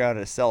to figure out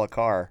how to sell a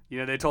car.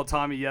 They told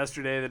Tommy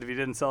yesterday that if he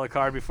didn't sell a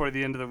car before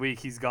the end of the week,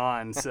 he's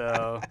gone.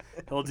 So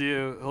he'll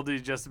do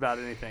just about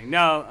anything.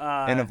 No,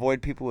 and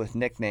avoid people with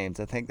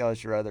nicknames. I think that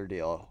was your other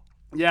deal.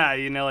 Yeah,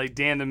 like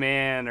Dan the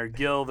Man or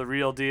Gil the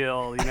Real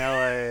Deal,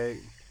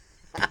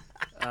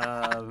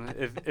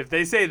 if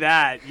they say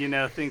that,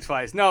 think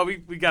twice. No, we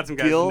got some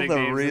guys Gil with the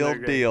nicknames. Real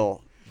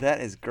Deal. That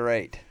is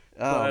great.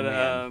 Oh,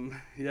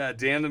 man. Yeah,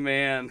 Dan the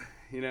Man,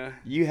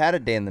 You had a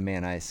Dan the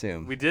Man, I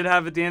assume. We did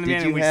have a Dan the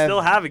Man, and we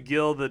still have a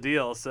Gil the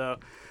Deal, so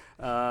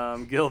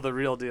Gil the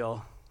Real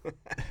Deal.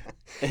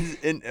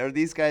 And are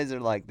these guys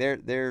are like,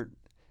 they've been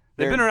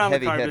around the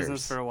car hitters.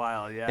 business for a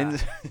while, yeah.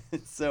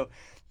 And so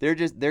they're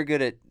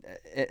good at,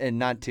 and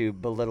not to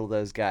belittle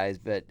those guys,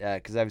 but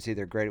because obviously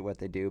they're great at what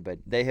they do, but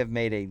they have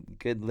made a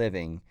good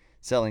living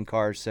selling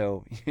cars.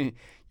 So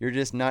you're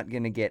just not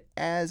going to get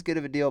as good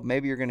of a deal.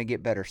 Maybe you're going to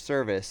get better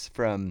service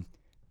from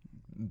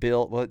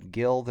Gil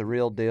the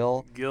Real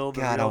Deal. Gil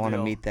the God, Real I want to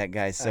Deal. meet that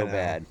guy so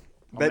bad.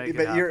 But make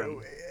it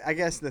happen. I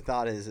guess the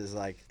thought is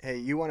like, hey,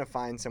 you want to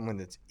find someone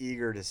that's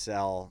eager to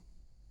sell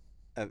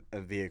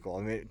a vehicle.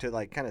 I mean, to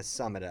like kind of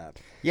sum it up.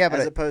 Yeah, but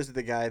as opposed to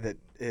the guy that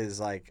is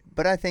like.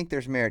 But I think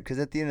there's merit because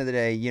at the end of the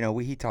day,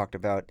 he talked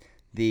about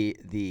the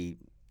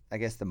I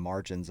guess the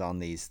margins on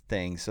these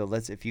things. So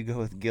if you go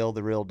with Gil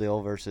the Real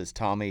Deal versus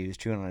Tommy who's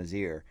chewing on his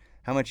ear,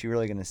 how much are you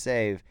really going to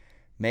save?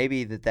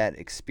 Maybe that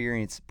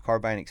experience, car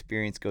buying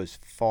experience, goes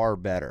far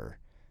better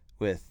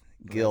with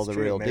Gil the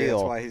Real Maybe Deal.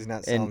 That's why he's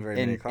not selling very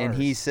many cars. And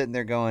he's sitting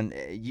there going,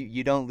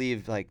 you don't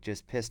leave like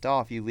just pissed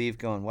off. You leave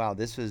going, wow,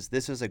 this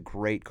was a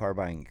great car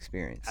buying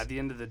experience. At the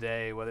end of the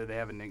day, whether they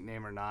have a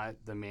nickname or not,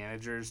 the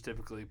managers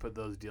typically put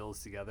those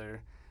deals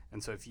together.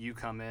 And so if you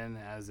come in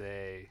as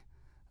a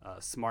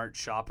smart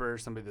shopper,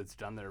 somebody that's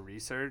done their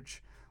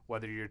research,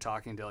 whether you're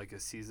talking to like a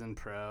seasoned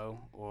pro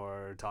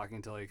or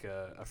talking to like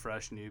a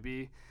fresh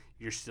newbie,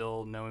 you're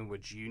still knowing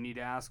what you need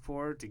to ask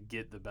for to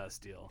get the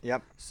best deal.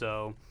 Yep.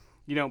 So,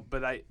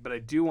 but I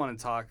do want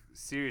to talk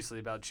seriously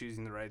about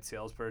choosing the right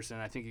salesperson.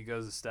 I think it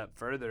goes a step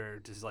further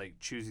to like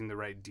choosing the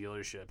right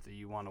dealership that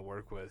you want to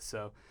work with.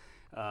 So,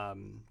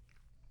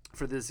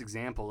 for this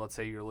example, let's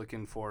say you're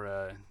looking for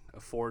a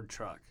Ford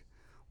truck.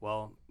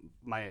 Well,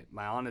 my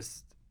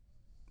honest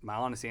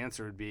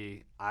answer would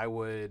be I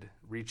would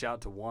reach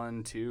out to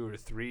 1, 2, or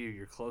 3 of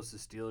your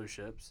closest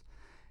dealerships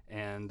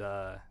and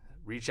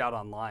reach out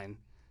online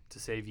to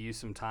save you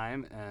some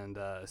time and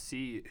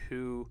see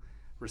who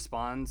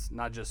responds,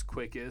 not just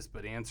quickest,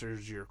 but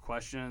answers your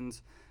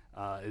questions,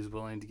 is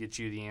willing to get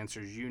you the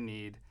answers you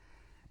need,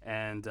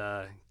 and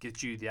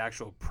get you the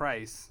actual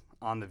price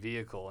on the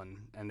vehicle.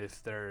 And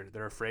if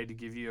they're afraid to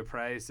give you a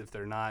price, if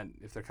they're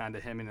kind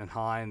of hemming and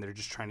hawing, they're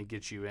just trying to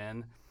get you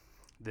in,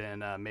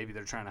 then maybe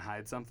they're trying to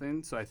hide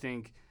something. So I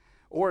think,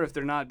 or if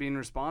they're not being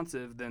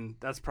responsive, then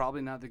that's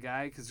probably not the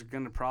guy, because they're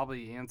going to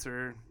probably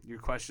answer your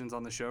questions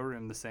on the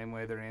showroom the same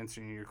way they're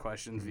answering your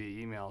questions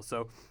via email.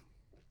 So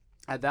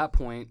at that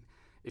point,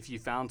 if you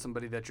found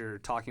somebody that you're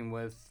talking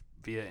with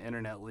via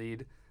internet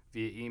lead,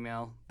 via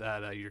email,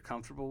 that you're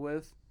comfortable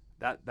with,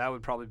 that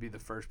would probably be the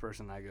first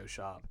person I go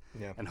shop.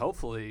 Yeah. And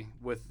hopefully,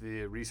 with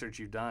the research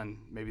you've done,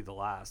 maybe the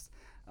last.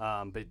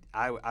 But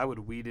I would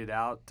weed it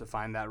out to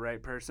find that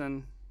right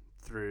person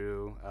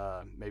through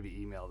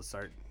maybe email to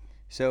start.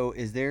 So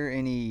is there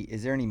any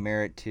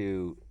merit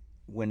to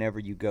whenever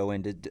you go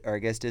into, or I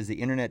guess does the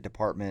internet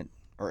department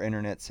or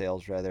internet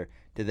sales rather,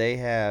 do they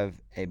have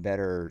a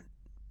better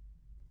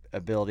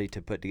ability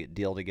to put the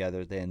deal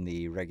together than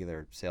the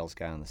regular sales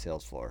guy on the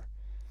sales floor?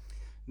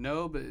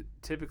 No, but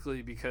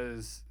typically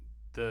because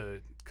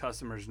the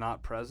customer's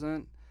not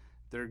present,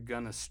 they're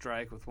gonna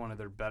strike with one of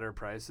their better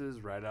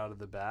prices right out of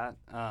the bat.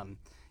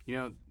 You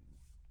know,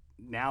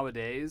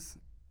 nowadays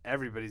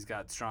everybody's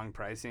got strong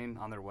pricing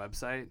on their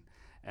website,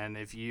 and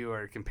if you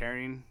are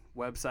comparing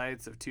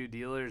websites of two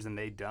dealers and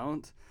they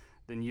don't,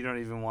 then you don't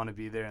even want to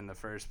be there in the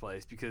first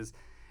place, because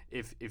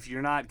if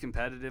you're not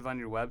competitive on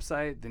your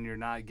website, then you're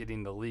not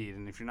getting the lead,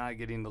 and if you're not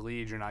getting the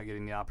lead, you're not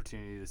getting the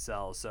opportunity to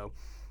sell. So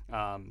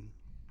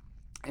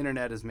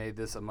internet has made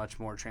this a much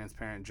more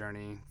transparent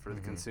journey for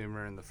the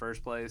consumer in the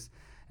first place.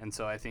 And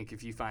so I think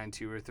if you find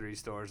 2 or 3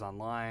 stores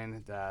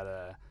online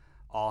that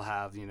all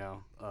have, you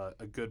know,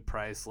 a good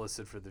price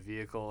listed for the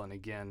vehicle, and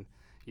again,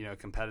 you know, a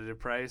competitive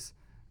price,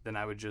 then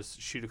I would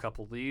just shoot a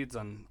couple leads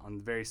on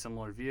very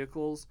similar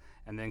vehicles,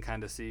 and then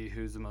kind of see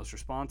who's the most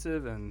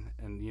responsive and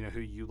you know,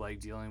 who you like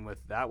dealing with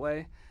that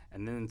way,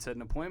 and then set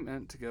an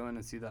appointment to go in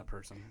and see that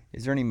person.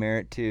 Is there any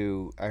merit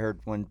to, I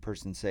heard one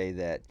person say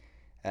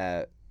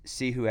that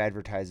see who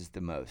advertises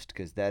the most,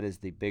 because that is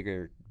the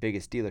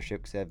biggest dealership,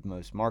 because they have the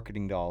most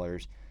marketing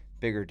dollars.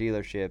 Bigger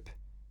dealership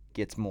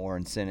gets more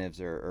incentives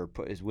or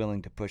is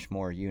willing to push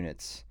more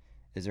units.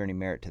 Is there any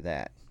merit to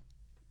that?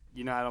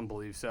 You know, I don't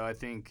believe so. I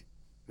think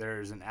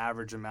there's an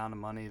average amount of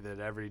money that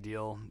every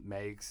deal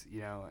makes, you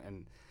know,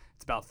 and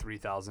it's about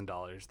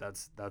 $3,000.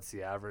 That's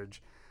the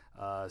average.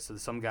 So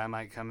some guy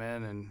might come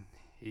in and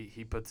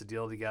he puts a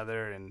deal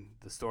together and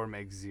the store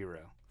makes $0.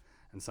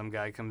 And some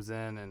guy comes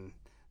in and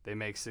they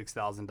make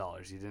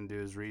 $6,000. He didn't do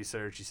his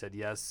research. He said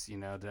yes, you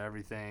know, to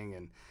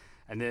everything,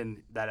 and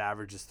then that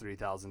average is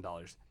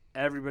 $3,000.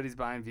 Everybody's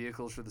buying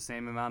vehicles for the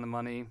same amount of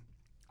money.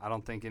 I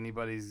don't think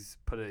anybody's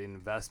put an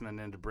investment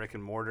into brick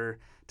and mortar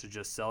to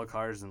just sell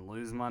cars and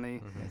lose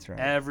money. That's right.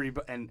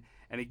 And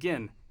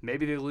again,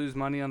 maybe they lose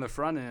money on the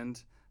front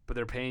end, but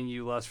they're paying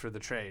you less for the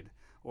trade,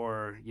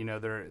 or you know,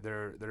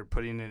 they're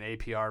putting an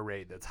APR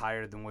rate that's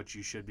higher than what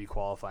you should be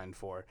qualifying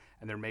for,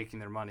 and they're making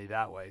their money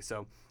that way.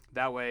 So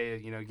that way,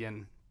 you know,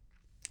 again,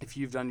 if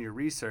you've done your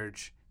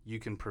research, you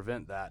can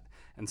prevent that.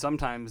 And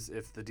sometimes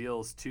if the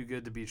deal's too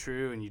good to be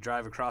true and you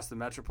drive across the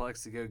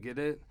Metroplex to go get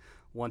it,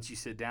 once you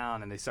sit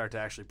down and they start to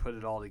actually put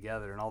it all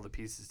together and all the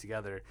pieces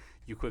together,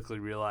 you quickly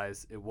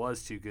realize it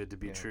was too good to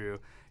be true.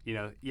 You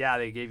know, yeah,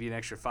 they gave you an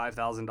extra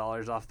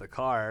 $5,000 off the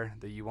car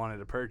that you wanted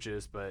to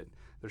purchase, but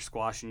they're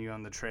squashing you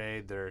on the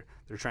trade. They're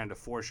trying to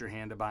force your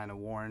hand to buy in a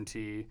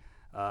warranty,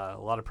 a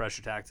lot of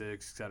pressure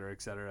tactics, et cetera,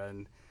 et cetera.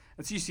 And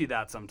so you see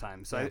that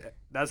sometimes. So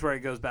that's where it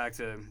goes back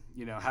to,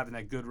 you know, having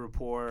that good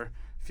rapport,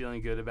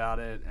 feeling good about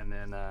it, and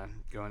then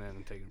going in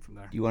and taking it from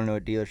there. You want to know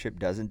what dealership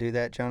doesn't do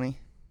that, Johnny?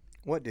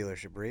 What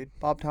dealership, Reed?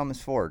 Bob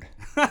Thomas Ford.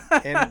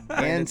 And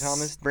Brandon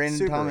Thomas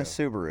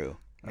Subaru.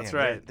 That's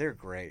Man, right. They're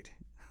great.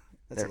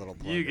 That's a little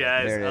plug. You right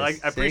guys, There it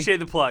is. I appreciate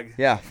the plug.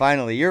 Yeah,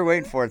 finally. You're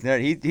waiting for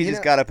it. He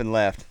just got up and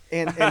left.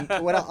 And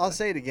what I'll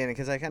say it again,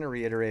 because I kind of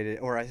reiterated,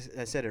 or I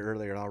said it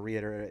earlier, and I'll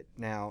reiterate it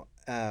now.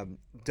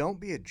 Don't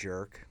be a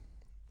jerk.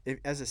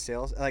 As a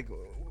sales, like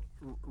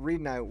Reed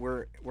and I,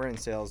 we're in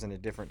sales in a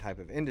different type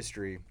of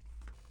industry,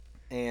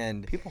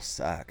 and People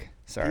suck.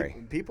 Sorry.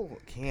 people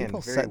can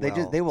People very suck.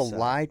 well They will suck.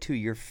 lie to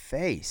your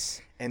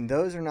face. And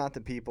those are not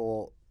the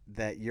people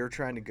that you're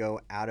trying to go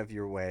out of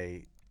your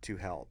way to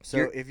help. So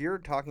You're- if you're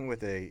talking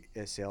with a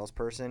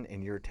salesperson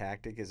and your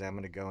tactic is I'm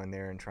going to go in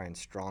there and try and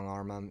strong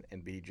arm them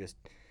and be just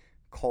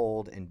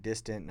cold and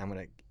distant, and I'm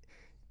going to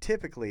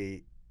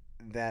typically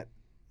that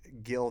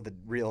the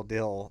real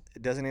deal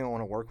doesn't even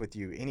want to work with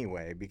you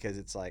anyway, because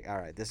it's like, all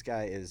right, this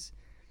guy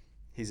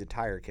he's a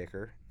tire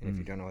kicker, and if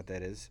you don't know what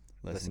that is,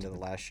 listen to the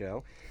last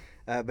show.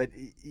 But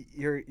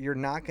you're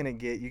not going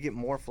to you get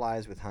more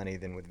flies with honey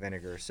than with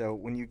vinegar. So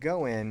when you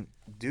go in,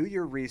 do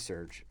your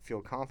research,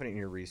 feel confident in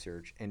your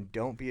research, and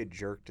don't be a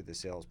jerk to the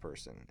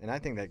salesperson. And I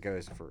think that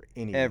goes for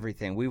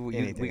Everything. We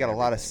anything got a and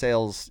lot of everything.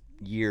 sales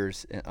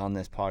years on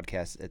this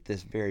podcast at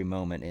this very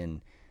moment,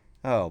 and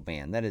oh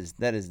man, that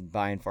is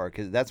by and far,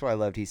 because that's why I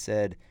loved. He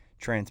said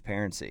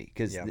transparency,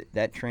 because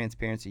that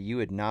transparency, you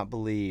would not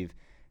believe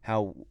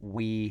how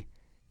we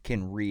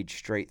can read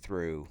straight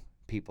through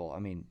people. I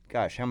mean,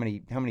 gosh, how many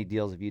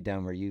deals have you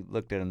done where you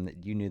looked at them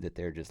that you knew that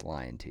they're just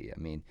lying to you? I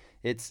mean,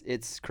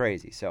 it's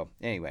crazy. So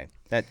anyway,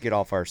 get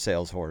off our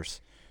sales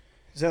horse.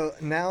 So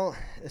now,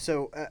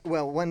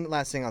 one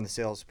last thing on the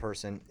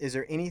salesperson. Is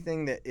there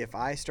anything that if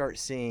I start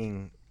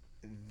seeing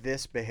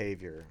this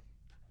behavior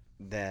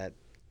that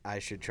I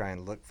should try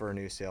and look for a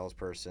new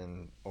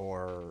salesperson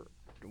or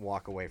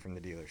walk away from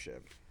the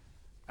dealership?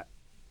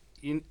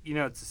 You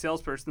know, it's a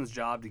salesperson's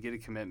job to get a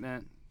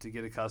commitment, to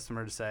get a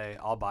customer to say,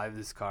 I'll buy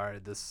this car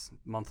at this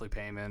monthly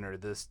payment or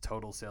this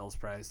total sales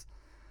price.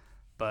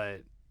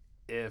 But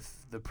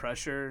if the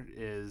pressure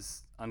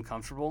is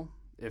uncomfortable,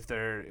 if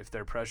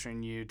they're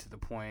pressuring you to the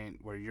point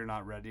where you're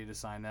not ready to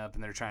sign up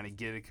and they're trying to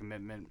get a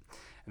commitment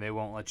and they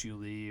won't let you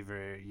leave,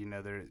 or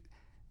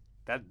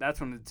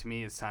that's when to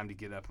me it's time to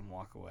get up and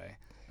walk away,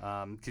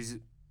 because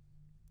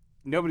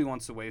nobody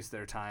wants to waste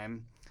their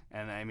time.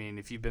 And I mean,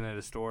 if you've been at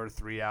a store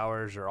 3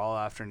 hours or all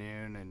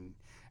afternoon and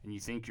you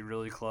think you're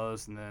really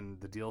close and then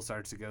the deal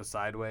starts to go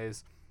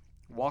sideways,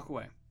 walk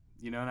away.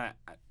 And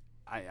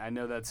I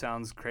know that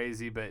sounds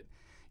crazy, but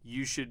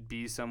you should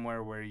be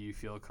somewhere where you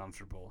feel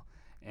comfortable.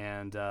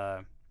 And,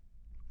 then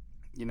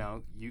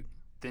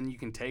you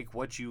can take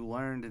what you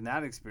learned in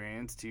that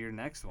experience to your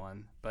next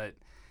one. But,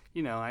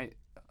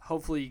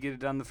 hopefully you get it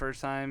done the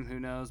first time. Who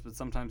knows? But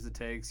sometimes it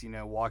takes,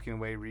 walking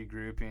away,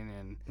 regrouping.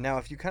 And now,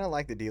 if you kind of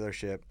like the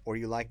dealership or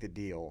you like the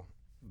deal,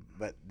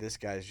 but this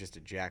guy's just a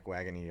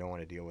jackwagon and you don't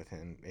want to deal with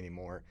him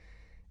anymore,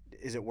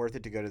 is it worth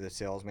it to go to the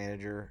sales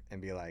manager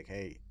and be like,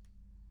 hey,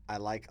 I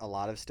like a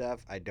lot of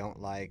stuff. I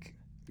don't like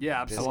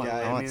absolutely.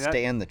 guy. I want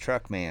Stan the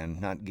truck man,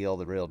 not Gil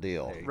the real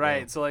deal.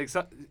 Right. Go.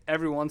 So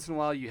every once in a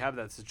while you have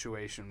that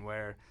situation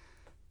where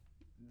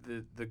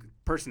the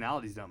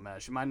personalities don't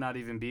mesh. It might not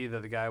even be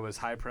that the guy was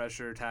high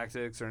pressure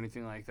tactics or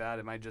anything like that.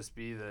 It might just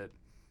be that,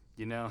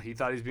 he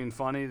thought he was being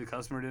funny. The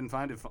customer didn't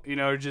find it funny.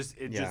 Just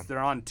they're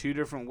on two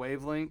different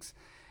wavelengths.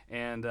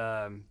 And,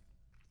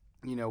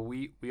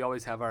 we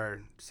always have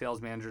our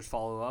sales managers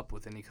follow up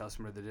with any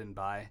customer that didn't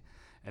buy.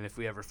 And if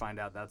we ever find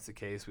out that's the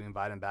case, we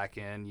invite them back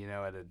in,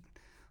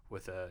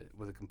 with a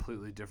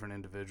completely different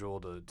individual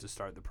to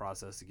start the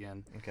process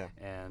again. Okay.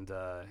 And,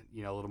 a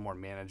little more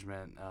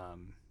management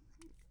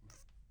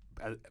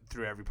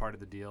through every part of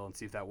the deal and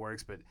see if that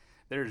works. But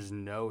there's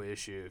no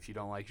issue if you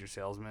don't like your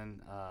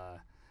salesman,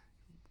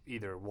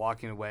 either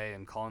walking away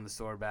and calling the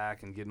store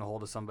back and getting a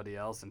hold of somebody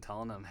else and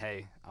telling them,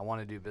 hey, I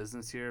want to do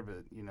business here,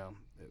 but,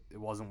 it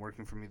wasn't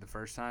working for me the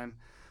first time,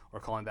 or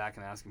calling back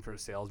and asking for a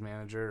sales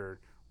manager, or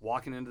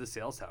walking into the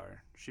sales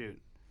tower. Shoot.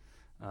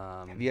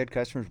 Have you had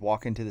customers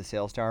walk into the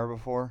sales tower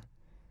before?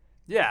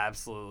 Yeah,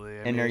 absolutely.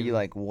 I mean, are you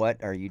like,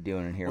 what are you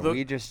doing in here? Well,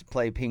 we just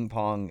play ping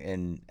pong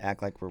and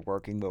act like we're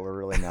working, but we're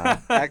really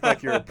not. Act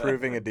like you're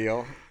approving a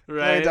deal.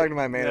 Right. I talked to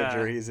my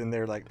manager. Yeah. He's in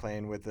there like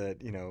playing with a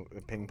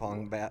ping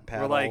pong bat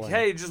paddle. We're like,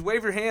 hey, just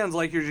wave your hands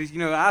like you're just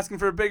asking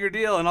for a bigger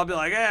deal, and I'll be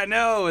like, yeah,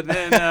 no, and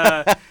then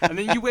and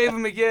then you wave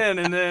them again,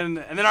 and then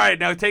all right,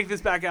 now take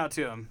this back out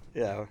to him.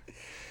 Yeah.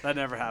 That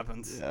never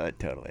happens. No, it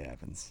totally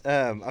happens.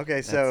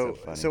 Okay, so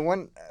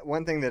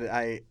one thing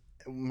that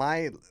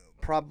my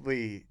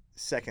probably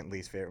second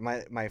least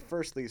favorite, my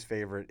first least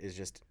favorite is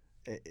just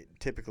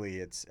typically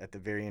it's at the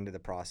very end of the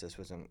process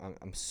was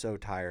I'm so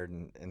tired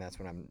and that's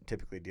when I'm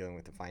typically dealing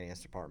with the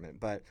finance department.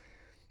 But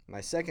my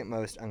second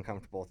most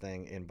uncomfortable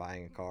thing in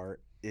buying a car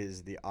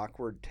is the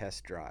awkward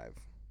test drive,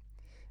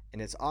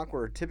 and it's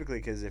awkward typically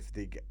because if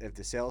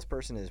the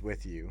salesperson is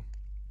with you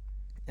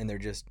and they're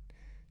just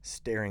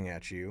staring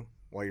at you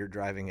while you're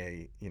driving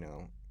a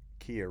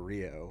Kia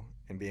Rio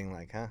and being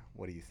like,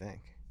 what do you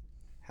think?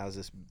 How's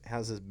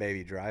this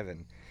baby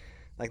driving?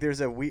 Like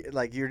there's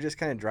you're just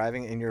kind of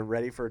driving and you're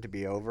ready for it to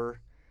be over.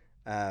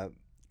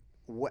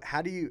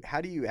 How do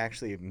you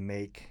actually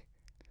make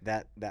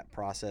that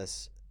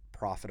process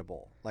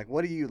profitable? Like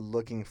what are you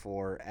looking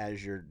for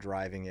as you're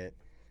driving it?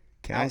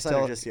 Can I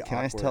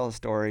tell a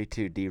story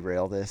to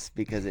derail this,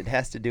 because it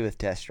has to do with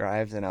test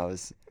drives, and I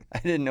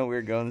didn't know we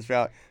were going this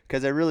route,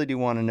 because I really do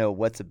want to know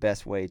what's the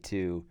best way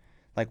to,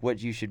 like,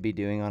 what you should be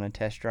doing on a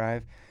test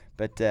drive.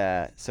 But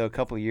so a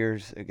couple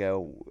years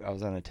ago, I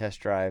was on a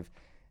test drive,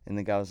 and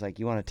the guy was like,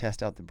 "You want to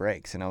test out the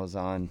brakes?" And I was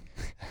on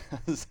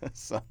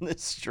the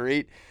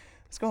street.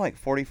 I was going like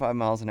 45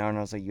 miles an hour, and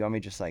I was like, "You want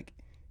me to just like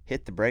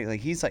hit the brake?" Like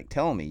he's like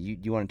telling me,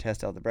 "You want to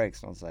test out the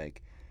brakes?" And I was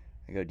like,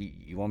 I go, "Do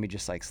you want me to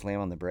just like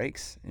slam on the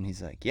brakes?" And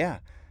he's like, "Yeah."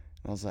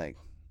 And I was like,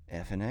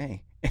 F and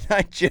A. And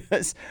I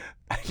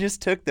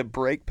just took the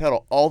brake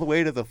pedal all the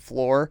way to the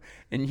floor,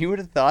 and you would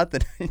have thought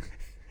that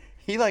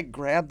he like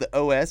grabbed the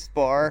OS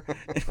bar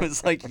and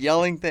was like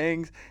yelling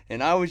things,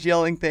 and I was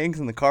yelling things,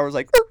 and the car was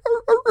like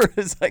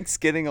it's like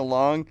skidding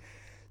along.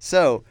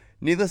 So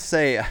needless to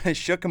say, I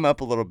shook him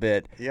up a little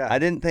bit. Yeah. I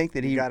didn't think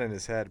that he got in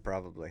his head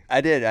probably.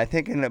 I did. I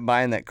think I ended up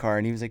buying that car,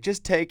 and he was like,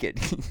 "Just take it.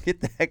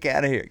 Get the heck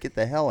out of here. Get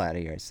the hell out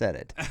of here." I said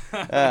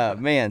it.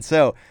 Man,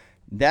 so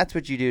that's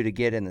what you do to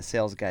get in the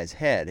sales guy's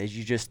head, is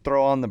you just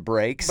throw on the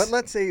brakes. But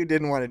let's say you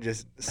didn't want to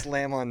just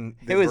slam on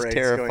the it was brakes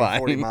terrifying. Going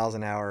 40 miles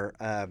an hour.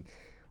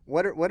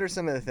 What are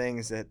some of the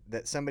things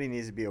that somebody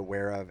needs to be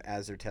aware of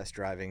as they're test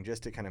driving,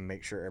 just to kind of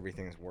make sure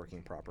everything's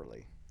working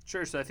properly?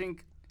 Sure. So I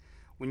think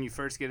when you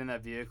first get in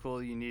that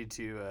vehicle, you need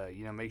to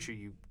make sure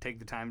you take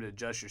the time to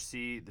adjust your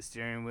seat, the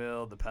steering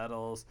wheel, the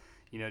pedals,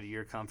 to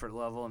your comfort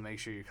level, and make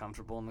sure you're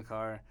comfortable in the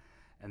car.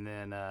 And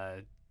then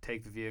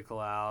take the vehicle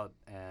out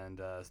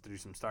and through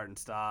some start and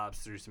stops,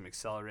 through some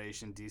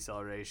acceleration,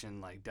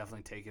 deceleration, like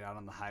definitely take it out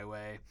on the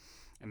highway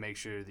and make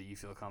sure that you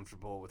feel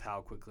comfortable with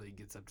how quickly it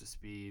gets up to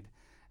speed,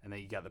 and that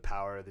you got the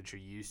power that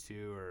you're used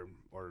to,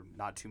 or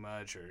not too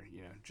much, or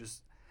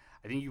just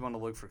I think you want to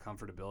look for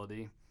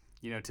comfortability.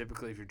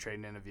 typically if you're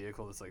trading in a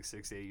vehicle that's like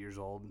 6 to 8 years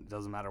old, it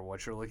doesn't matter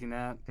what you're looking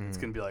at. Mm-hmm. It's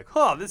going to be like,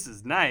 oh, this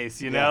is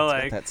nice, it's got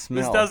like that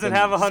smell. this doesn't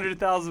have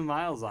 100,000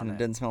 miles on And it. it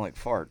doesn't smell like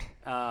fart.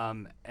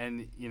 And,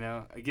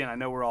 again, I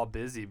know we're all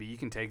busy, but you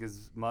can take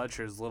as much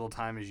or as little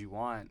time as you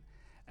want.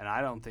 And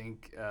I don't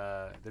think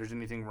there's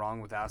anything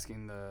wrong with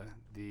asking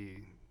the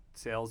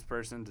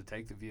salesperson to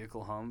take the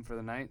vehicle home for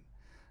the night.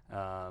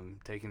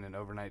 Taking an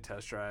overnight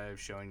test drive,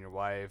 showing your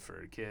wife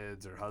or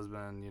kids or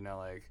husband,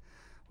 like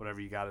whatever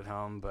you got at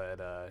home. But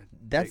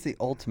that's the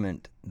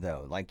ultimate,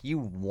 though. Like,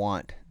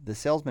 the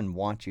salesman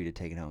wants you to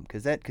take it home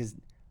because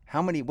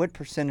what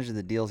percentage of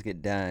the deals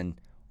get done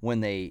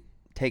when they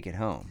take it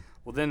home?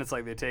 Well, then it's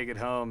like they take it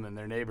home and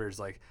their neighbor's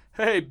like,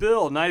 "Hey,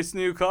 Bill, nice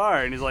new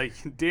car," and he's like,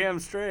 "Damn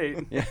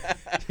straight." Yeah,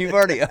 you've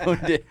already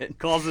owned it.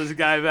 Calls this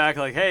guy back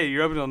like, "Hey,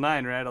 you're open till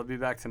 9, right? I'll be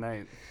back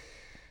tonight."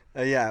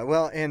 Yeah,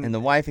 well, And the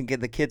wife and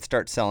the kids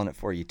start selling it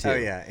for you too. Oh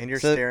yeah, and you're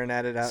staring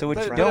at it out. So what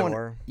the you front don't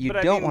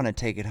door. want to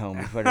take it home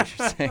is what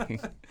you're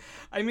saying.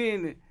 I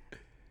mean,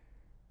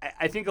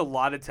 I think a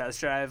lot of test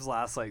drives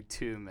last like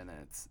 2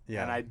 minutes.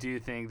 Yeah. And I do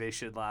think they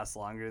should last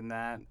longer than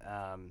that.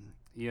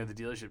 The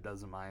dealership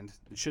doesn't mind.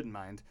 It shouldn't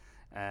mind.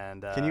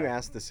 And Can you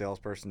ask the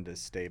salesperson to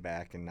stay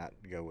back and not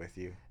go with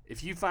you?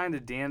 If you find a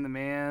Dan the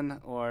Man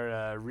or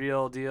a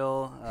real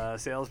deal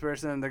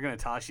salesperson, they're going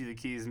to toss you the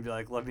keys and be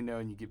like, "Let me know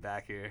when you get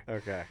back here."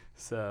 Okay.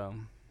 So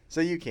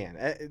you can.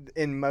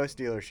 In most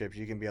dealerships,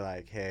 you can be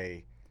like,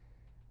 "Hey,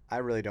 I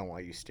really don't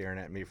want you staring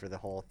at me for the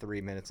whole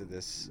 3 minutes of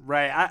this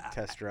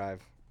test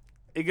drive."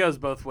 It goes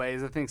both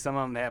ways. I think some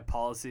of them, they have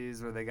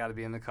policies where they got to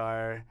be in the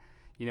car.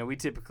 We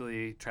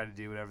typically try to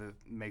do whatever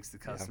makes the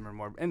customer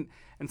more. And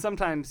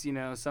sometimes,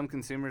 some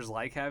consumers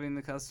like having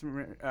the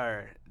customer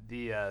or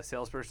the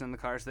salesperson in the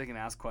car so they can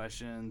ask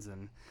questions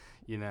and,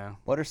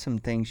 What are some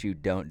things you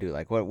don't do?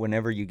 Like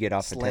whenever you get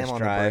off Slam the test on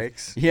drive? the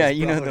brakes. Yeah, That's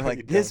they're probably what like,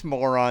 you this don't.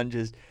 moron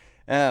just.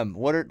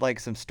 What are like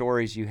some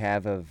stories you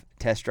have of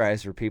test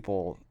drives where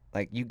people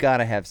like you got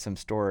to have some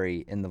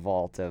story in the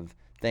vault of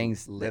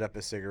things Lit up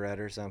a cigarette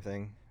or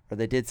something. Or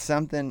they did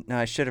something. No,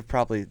 I should have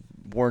probably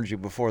warned you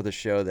before the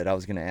show that I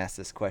was going to ask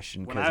this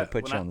question because I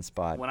put you on the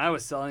spot. When I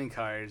was selling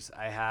cars,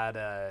 I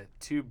had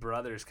 2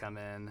 brothers come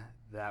in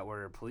that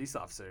were police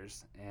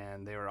officers,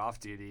 and they were off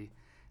duty,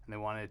 and they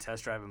wanted to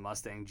test drive a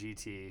Mustang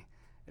GT.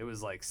 It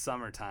was like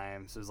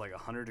summertime, so it was like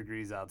 100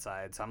 degrees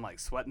outside. So I'm like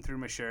sweating through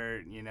my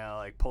shirt,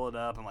 like pull it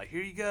up. I'm like,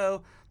 "Here you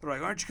go." They're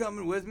like, "Aren't you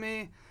coming with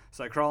me?"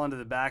 So I crawl into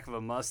the back of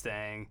a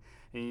Mustang.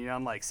 And,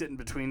 I'm like sitting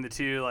between the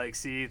 2 like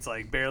seats,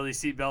 like barely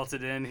seat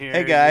belted in here.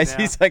 Hey guys,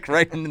 he's like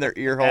right into their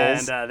ear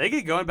holes. And they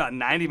get going about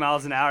 90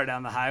 miles an hour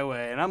down the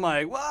highway. And I'm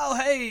like, "Well,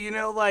 hey,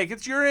 like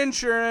it's your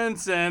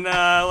insurance," and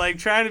like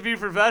trying to be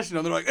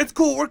professional. They're like, "It's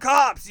cool, we're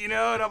cops," and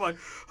I'm like,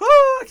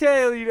 "Oh,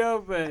 okay,"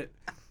 but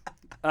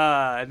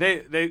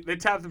they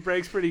tapped the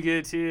brakes pretty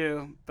good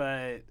too.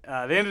 But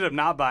they ended up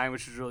not buying,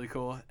 which was really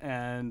cool.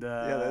 And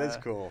Yeah, that is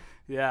cool.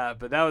 Yeah,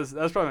 but that was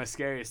probably my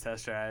scariest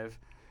test drive.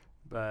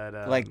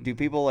 But like, do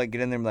people like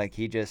get in there and like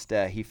he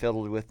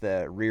fiddled with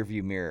the rear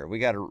view mirror? We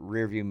got a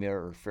rear view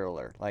mirror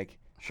fiddler. Like,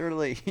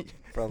 surely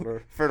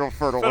fiddle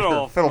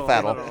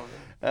faddle.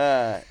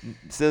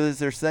 So is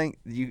there thing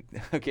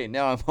okay,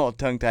 now I'm all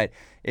tongue tied.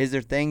 Is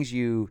there things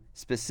you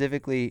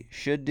specifically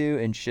should do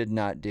and should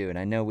not do? And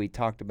I know we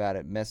talked about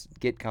it,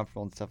 get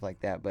comfortable and stuff like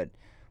that, but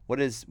what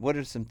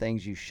are some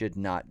things you should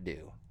not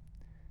do?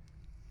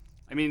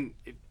 I mean,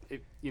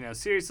 if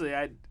seriously,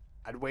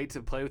 I'd wait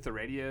to play with the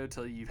radio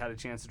till you've had a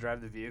chance to drive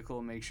the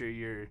vehicle. Make sure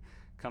you're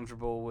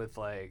comfortable with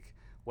like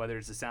whether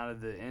it's the sound of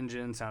the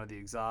engine, sound of the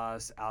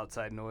exhaust,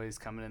 outside noise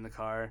coming in the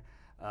car.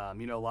 A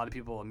lot of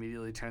people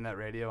immediately turn that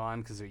radio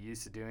on because they're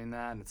used to doing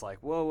that, and it's like,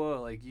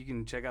 whoa, like you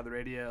can check out the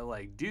radio,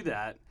 like do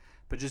that,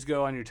 but just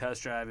go on your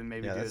test drive and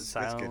maybe do it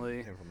silently.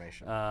 That's good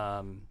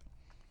information.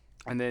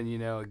 And then,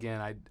 again,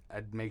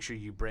 I'd make sure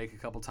you brake a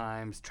couple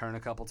times, turn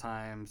a couple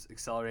times,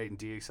 accelerate and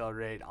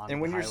deaccelerate on the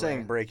And when you're highway.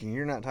 saying braking,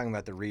 you're not talking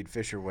about the Reed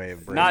Fisher way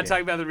of braking. Not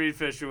talking about the Reed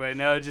Fisher way.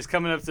 No, just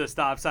coming up to a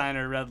stop sign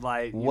or a red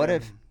light. What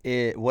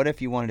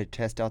if you wanted to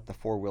test out the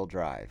 4-wheel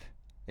drive?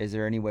 Is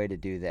there any way to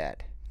do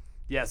that?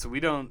 Yeah, so we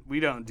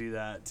don't do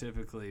that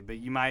typically, but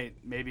you might,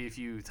 maybe if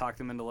you talk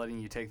them into letting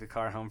you take the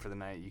car home for the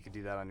night, you could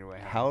do that on your way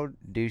home. How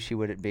douchey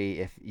would it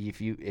be if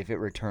it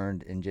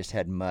returned and just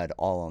had mud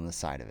all on the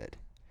side of it?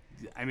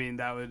 I mean,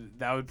 that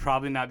would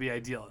probably not be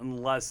ideal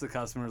unless the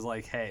customer's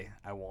like, "Hey,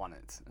 I want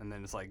it," and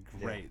then it's like,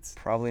 "Great."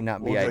 Yeah. Probably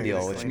not be We'll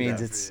ideal, which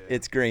means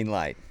it's green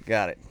light.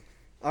 Got it.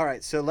 All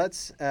right, so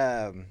let's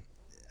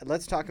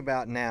talk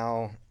about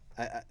now.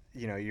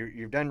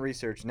 You've done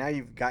research. Now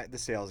you've got the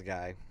sales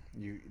guy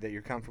that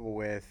you're comfortable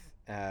with.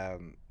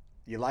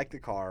 You like the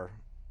car.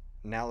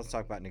 Now let's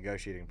talk about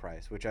negotiating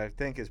price, which I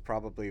think is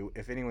probably,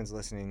 if anyone's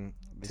listening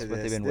to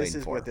this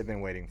is what they've been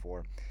waiting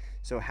for.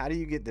 So how do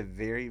you get the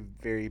very,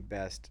 very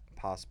best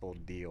possible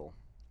deal?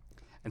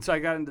 And so I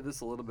got into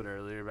this a little bit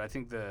earlier, but I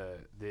think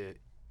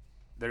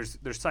there's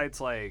sites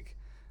like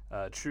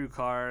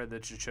TrueCar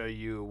that should show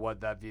you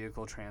what that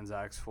vehicle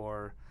transacts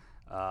for.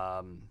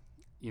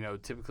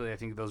 typically I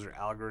think those are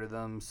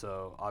algorithms.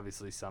 So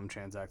obviously some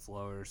transact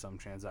lower, some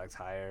transact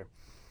higher.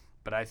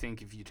 But I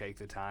think if you take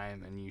the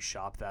time and you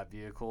shop that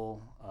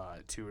vehicle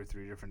 2 or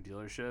 3 different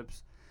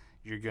dealerships,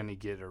 you're going to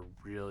get a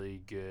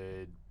really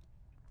good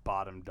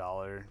bottom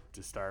dollar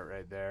to start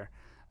right there.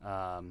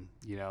 And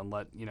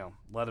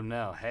let them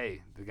know,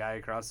 hey, the guy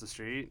across the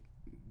street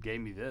gave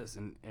me this,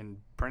 and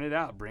print it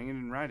out, bring it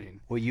in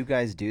writing. Will you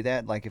guys do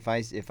that? Like if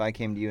I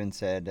came to you and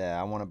said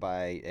I want to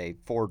buy a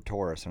Ford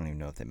Taurus, I don't even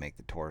know if they make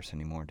the Taurus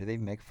anymore. Do they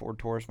make Ford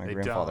Taurus? My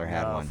grandfather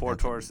had one. Ford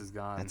Taurus is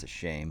gone. That's a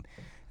shame.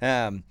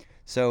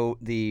 So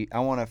I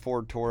want a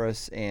Ford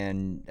Taurus,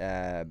 and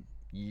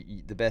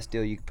the best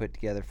deal you can put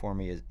together for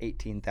me is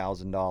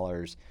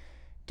 $18,000.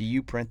 Do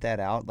you print that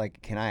out?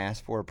 Like, can I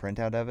ask for a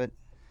printout of it?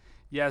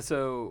 Yeah.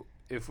 So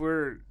if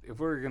we're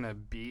gonna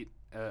beat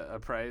a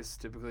price,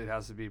 typically it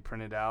has to be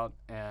printed out,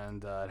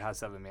 and it has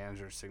to have a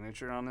manager's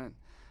signature on it.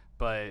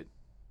 But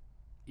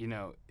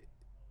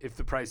if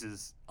the price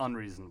is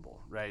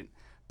unreasonable, right?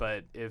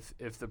 But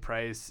if the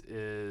price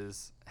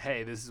is,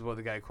 hey, this is what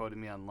the guy quoted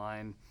me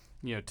online,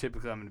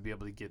 typically I'm going to be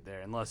able to get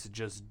there, unless it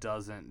just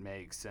doesn't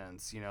make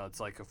sense. It's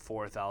like a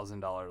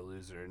 $4,000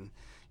 loser, and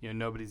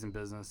nobody's in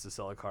business to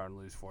sell a car and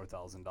lose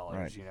 $4,000.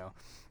 Right.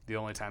 The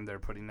only time they're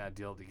putting that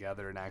deal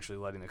together and actually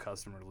letting the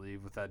customer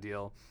leave with that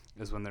deal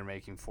is when they're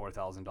making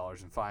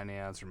 $4,000 in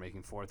finance or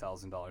making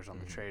 $4,000 on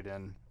the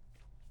trade-in.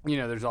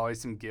 There's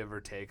always some give or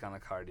take on a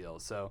car deal.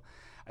 So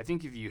I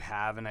think if you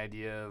have an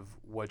idea of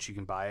what you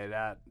can buy it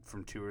at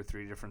from 2 or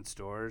 3 different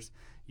stores,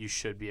 you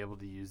should be able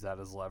to use that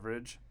as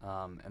leverage,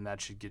 and that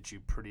should get you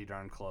pretty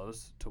darn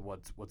close to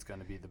what's going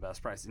to be the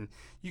best price. And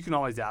you can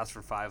always ask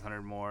for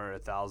 500 more,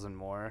 1,000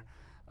 more.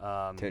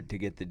 To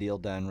get the deal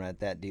done at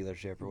that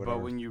dealership or whatever.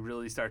 But when you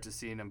really start to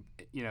see them,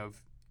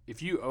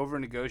 if you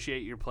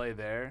over-negotiate your play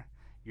there,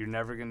 you're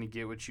never going to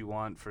get what you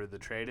want for the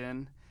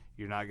trade-in.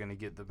 You're not going to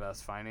get the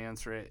best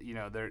finance rate.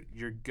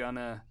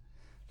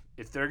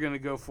 If they're going to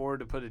go forward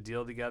to put a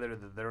deal together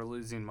that they're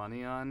losing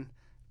money on,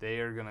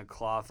 they are going to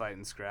claw, fight,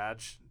 and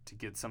scratch to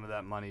get some of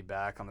that money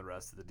back on the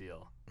rest of the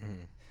deal.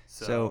 Mm-hmm.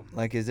 So,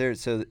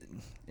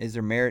 is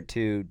there merit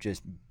to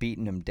just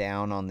beating them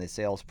down on the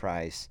sales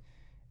price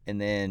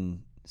and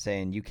then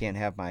saying you can't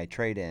have my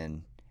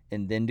trade-in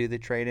and then do the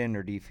trade-in,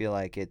 or do you feel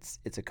like it's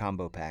a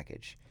combo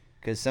package?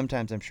 Because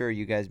sometimes I'm sure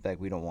you guys be like,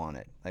 we don't want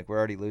it. Like, we're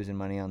already losing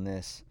money on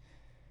this.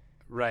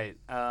 Right.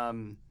 I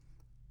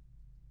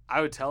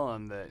would tell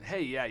them that,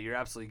 hey, yeah, you're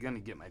absolutely going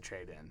to get my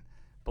trade-in,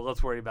 but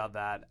let's worry about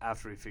that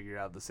after we figure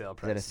out the sale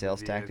price. Is that a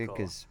sales tactic?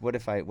 Because what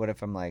if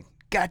I'm like,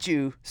 got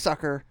you,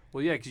 sucker?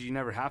 Well, yeah, because you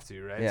never have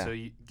to, right? Yeah. So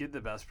you get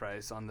the best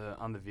price on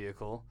the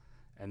vehicle,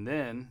 and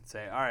then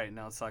say, all right,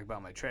 now let's talk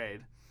about my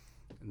trade.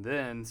 And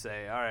then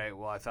say, all right,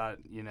 well, I thought,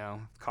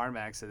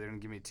 CarMax said they're going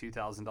to give me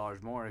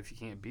 $2,000 more. If you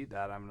can't beat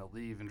that, I'm going to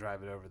leave and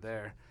drive it over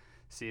there.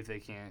 See if they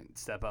can't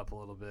step up a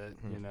little bit,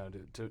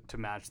 to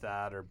match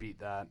that or beat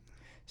that.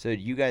 So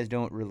you guys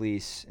don't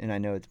release, and I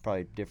know it's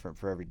probably different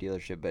for every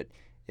dealership, but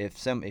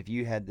if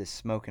you had this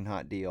smoking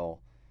hot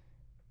deal,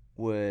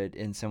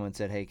 and someone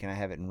said, hey, can I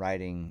have it in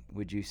writing,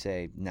 would you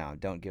say, no,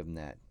 don't give them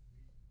that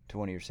to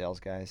one of your sales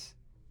guys?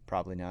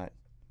 Probably not.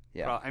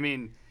 Yeah.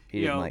 He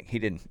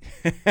didn't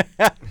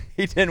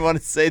want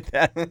to say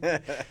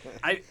that.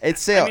 It's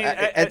sale.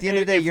 At the end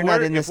of the day, you're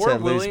not in this to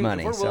lose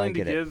money. If we're willing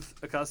to give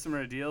a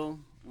customer a deal,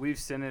 we've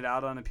sent it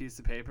out on a piece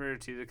of paper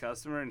to the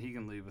customer, and he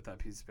can leave with that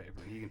piece of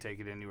paper. He can take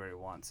it anywhere he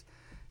wants.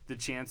 The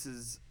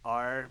chances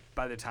are,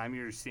 by the time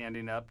you're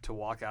standing up to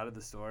walk out of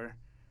the store,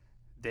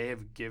 they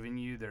have given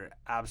you their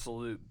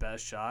absolute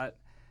best shot,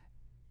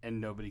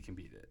 and nobody can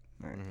beat it.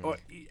 Right.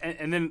 Mm-hmm.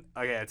 And then,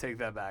 okay, I take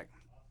that back.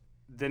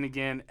 Then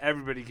again,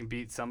 everybody can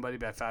beat somebody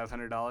by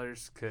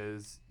 $500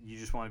 because you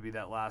just want to be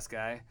that last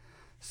guy.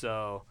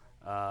 So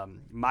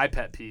my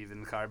pet peeve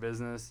in the car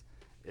business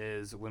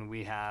is when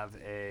we have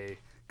a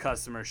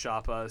customer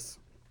shop us,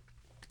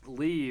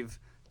 leave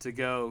to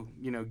go,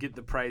 get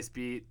the price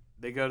beat.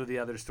 They go to the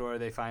other store.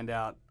 They find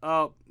out,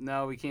 oh,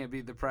 no, we can't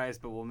beat the price,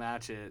 but we'll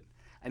match it.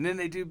 And then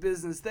they do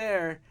business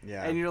there,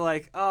 and you're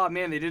like, oh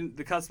man,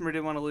 the customer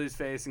didn't want to lose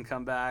face and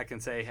come back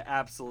and say,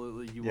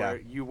 absolutely,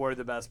 you were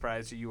the best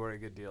price, or you were a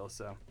good deal.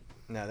 So,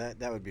 no,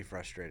 that would be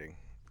frustrating.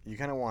 You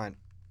kind of want,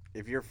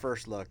 if you're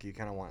first look, you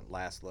kind of want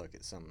last look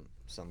at some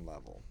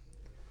level.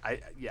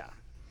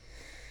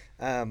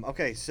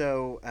 Okay,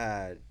 so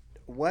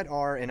what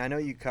are, and I know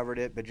you covered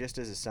it, but just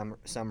as a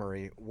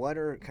summary, what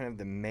are kind of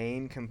the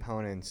main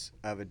components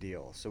of a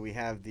deal? So we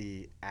have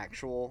the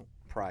actual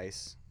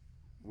price.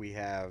 We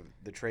have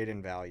the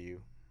trade-in value,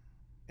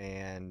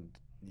 and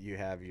you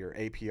have your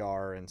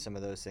APR and some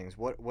of those things.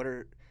 What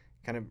are,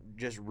 kind of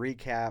just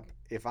recap,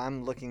 if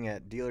I'm looking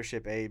at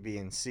dealership A, B,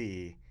 and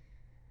C,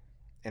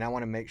 and I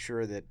want to make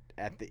sure that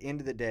at the end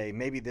of the day,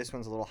 maybe this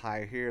one's a little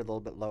higher here, a little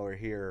bit lower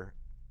here,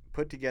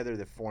 put together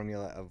the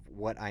formula of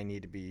what I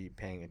need to be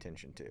paying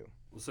attention to.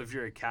 So if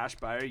you're a cash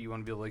buyer, you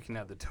want to be looking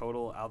at the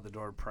total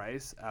out-the-door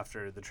price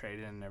after the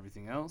trade-in and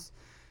everything else.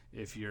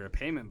 If you're a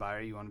payment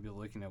buyer, you want to be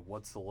looking at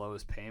what's the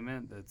lowest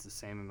payment that's the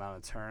same amount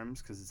of terms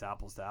because it's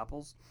apples to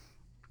apples.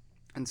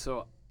 And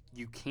so,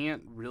 you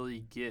can't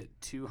really get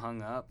too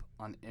hung up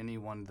on any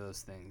one of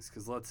those things.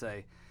 Because let's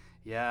say,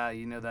 yeah,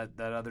 that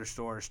other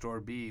store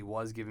B,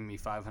 was giving me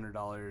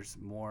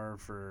 $500 more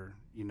for,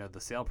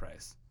 the sale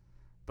price.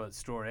 But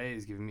store A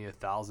is giving me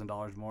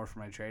 $1,000 more for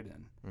my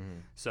trade-in. Mm-hmm.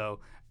 So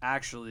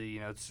actually,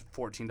 it's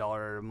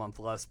 $14 a month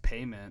less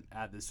payment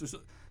at this.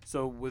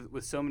 So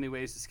with so many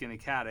ways to skin a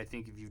cat, I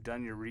think if you've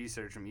done your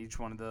research from each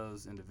one of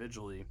those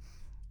individually,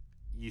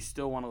 you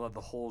still want to let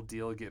the whole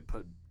deal get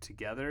put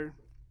together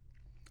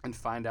and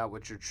find out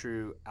what your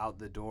true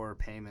out-the-door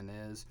payment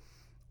is,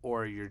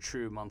 or your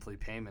true monthly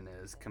payment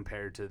is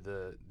compared to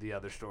the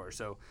other store.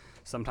 So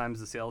sometimes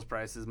the sales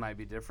prices might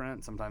be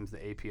different. Sometimes the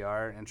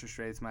APR interest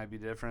rates might be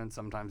different.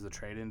 Sometimes the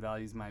trade-in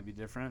values might be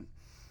different.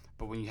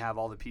 But when you have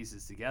all the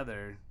pieces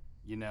together,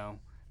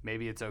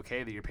 maybe it's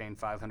okay that you're paying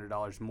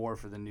 $500 more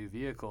for the new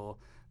vehicle,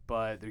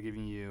 but they're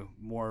giving you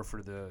more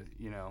for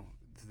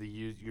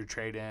your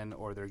trade-in,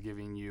 or they're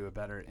giving you a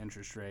better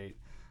interest rate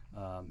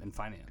in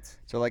finance.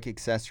 So like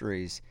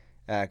accessories,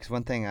 because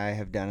one thing I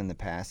have done in the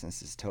past, and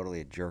this is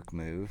totally a jerk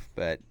move,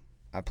 but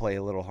I play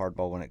a little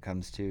hardball when it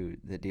comes to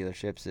the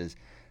dealerships, is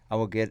I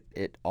will get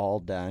it all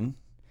done,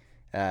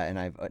 and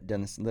I've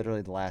done this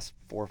literally the last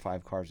 4 or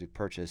 5 cars we've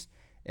purchased,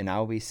 and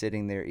I'll be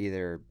sitting there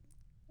either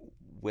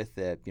with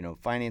the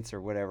finance or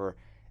whatever,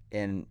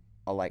 and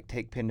I'll like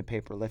take pen to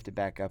paper, lift it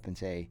back up, and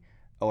say,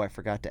 oh, I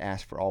forgot to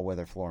ask for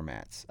all-weather floor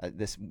mats.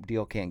 This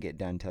deal can't get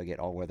done until I get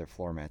all-weather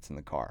floor mats in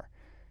the car.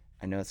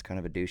 I know it's kind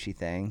of a douchey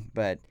thing,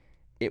 but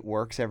it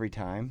works every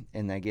time,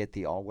 and I get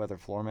the all-weather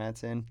floor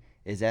mats in.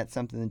 Is that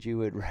something that you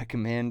would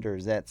recommend, or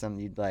is that something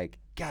you'd like,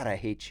 God, I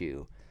hate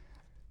you?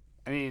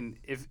 I mean,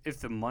 if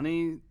the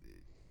money,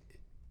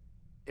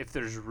 if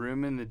there's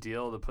room in the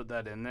deal to put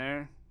that in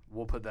there,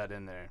 we'll put that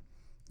in there.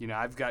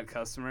 I've got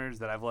customers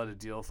that I've let a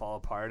deal fall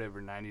apart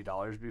over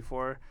 $90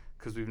 before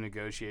because we've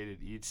negotiated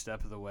each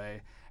step of the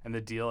way, and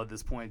the deal at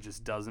this point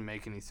just doesn't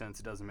make any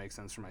sense. It doesn't make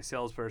sense for my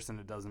salesperson.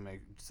 It doesn't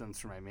make sense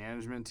for my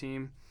management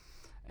team.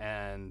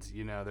 And,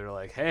 they're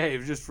like, hey,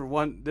 just for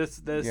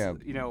this,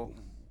 Yeah.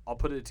 I'll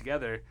put it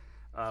together.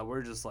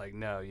 We're just like,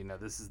 no,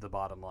 this is the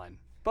bottom line.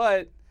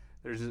 But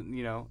there's,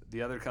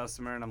 the other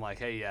customer, and I'm like,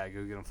 hey, yeah,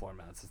 go get them floor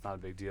mats. It's not a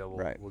big deal.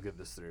 We'll get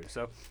this through.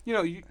 So,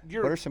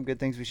 you're. What are some good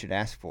things we should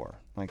ask for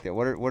like that?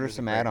 What are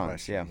some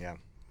add-ons? Yeah.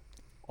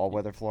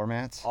 All-weather floor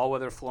mats?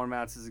 All-weather floor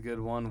mats is a good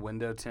one.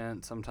 Window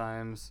tint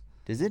sometimes.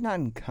 Does it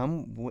not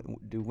come,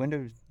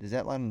 is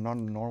that not a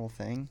normal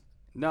thing?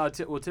 No,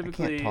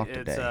 typically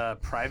it's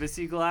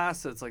privacy glass,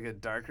 so it's like a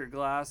darker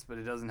glass, but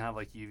it doesn't have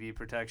like UV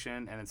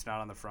protection, and it's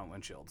not on the front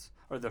windshields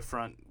or the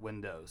front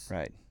windows.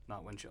 Right.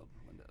 Not windshield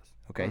windows.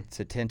 Okay, it's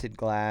a tinted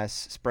glass,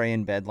 spray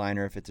in bed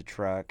liner if it's a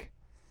truck.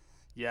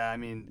 Yeah, I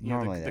mean,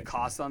 the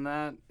cost on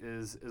that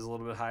is a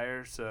little bit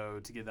higher, so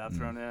to get that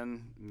thrown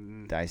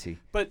in, dicey.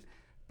 But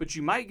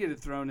you might get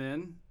it thrown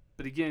in,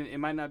 but again, it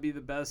might not be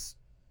the best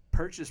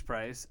purchase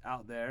price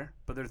out there,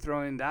 but they're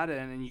throwing that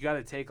in, and you got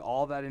to take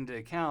all that into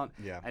account.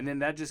 Yeah. And then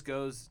that just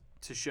goes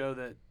to show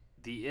that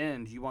the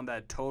end, you want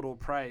that total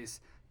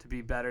price to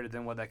be better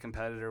than what that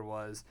competitor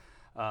was,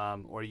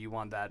 or you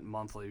want that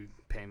monthly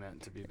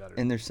payment to be better.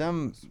 And there's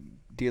some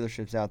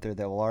dealerships out there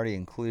that will already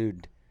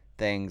include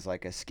things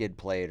like a skid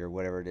plate or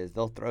whatever it is.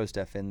 They'll throw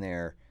stuff in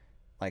there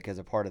like as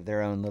a part of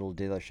their own little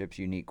dealership's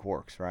unique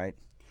quirks, right?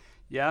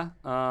 Yeah.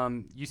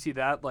 You see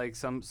that, like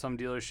some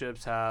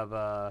dealerships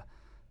have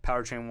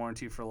powertrain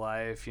warranty for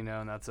life,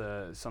 and that's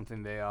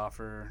something they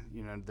offer,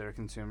 their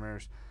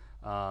consumers.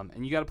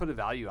 And you got to put a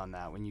value on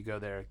that when you go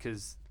there,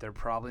 because they're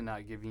probably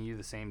not giving you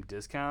the same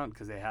discount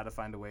because they had to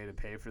find a way to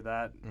pay for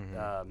that.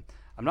 Mm-hmm.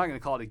 I'm not going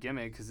to call it a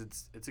gimmick because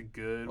it's a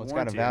good it's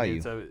warranty. got a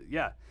value.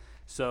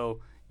 So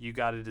you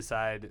got to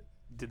decide,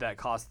 did that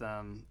cost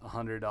them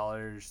 $100,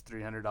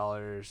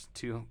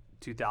 $300,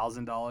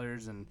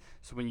 $2,000? And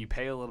so when you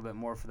pay a little bit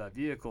more for that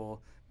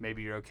vehicle,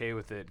 maybe you're okay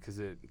with it because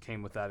it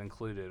came with that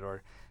included.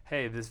 Or,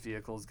 hey, this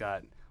vehicle's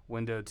got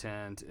window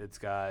tint, it's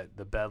got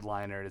the bed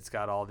liner, it's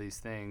got all these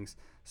things,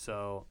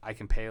 so I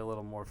can pay a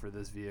little more for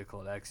this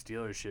vehicle at X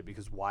dealership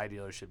because Y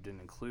dealership didn't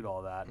include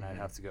all that, and I'd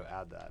have to go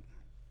add that.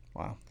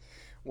 Wow.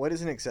 What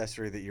is an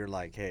accessory that you're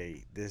like,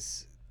 hey,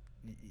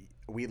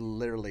 we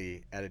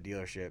literally at a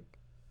dealership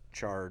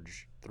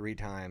charge 3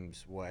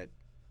 times what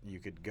you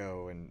could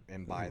go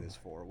and buy this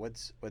for?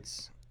 What's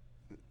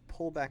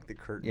pull back the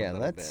curtain a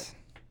little bit.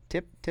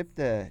 Tip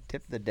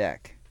the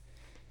deck.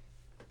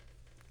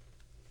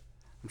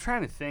 I'm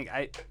trying to think.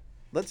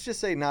 Let's just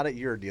say not at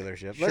your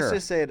dealership. Sure. Let's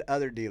just say at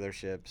other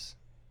dealerships.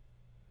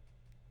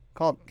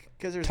 Called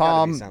Because there's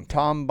gotta be something.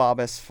 Tom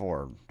Bobbis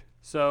Ford.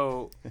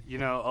 So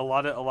a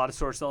lot of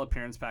stores sell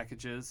appearance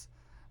packages.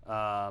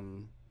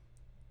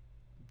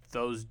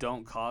 Those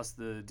don't cost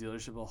the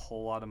dealership a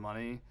whole lot of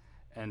money,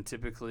 and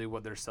typically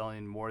what they're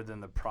selling more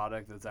than the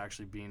product that's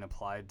actually being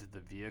applied to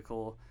the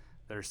vehicle.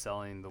 They're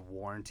selling the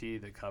warranty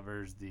that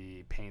covers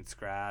the paint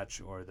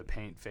scratch or the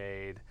paint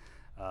fade,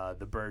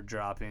 the bird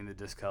dropping, the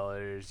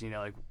discolors,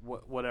 like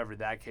whatever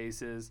that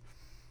case is.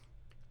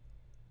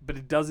 but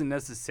it doesn't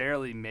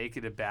necessarily make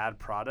it a bad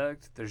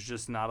product. There's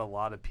just not a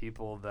lot of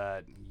people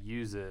that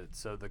use it,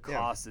 so the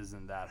cost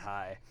isn't that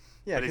high.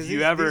 Yeah, but because if you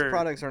these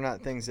products are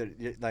not things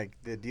that like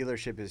the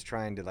dealership is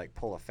trying to like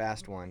pull a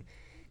fast one.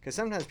 Because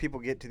sometimes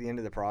people get to the end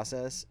of the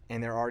process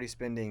and they're already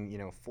spending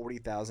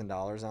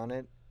 $40,000 on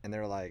it, and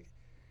they're like,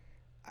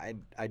 I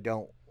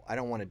don't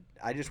want to.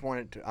 I just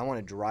want it to. I want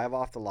to drive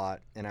off the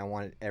lot, and I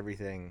want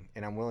everything,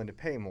 and I'm willing to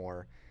pay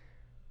more.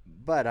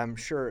 But I'm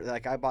sure,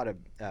 like I bought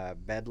a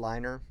bed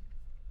liner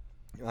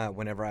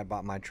whenever I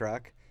bought my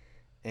truck,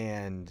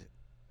 and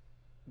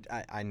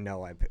I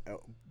know I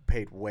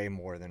paid way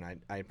more than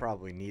I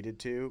probably needed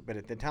to. But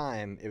at the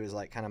time, it was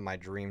like kind of my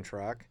dream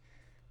truck.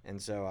 And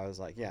so I was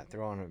like, yeah,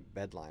 throw on a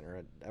bed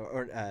liner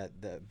or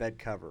the bed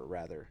cover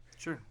rather.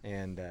 Sure.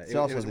 And It's it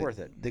also was worth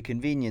it. The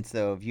convenience,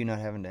 though, of you not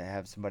having to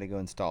have somebody go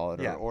install it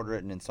or order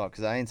it and install it.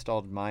 Because I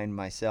installed mine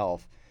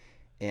myself,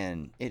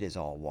 and it is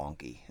all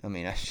wonky. I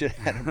mean, I should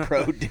have had a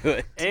pro do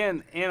it.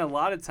 And a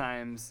lot of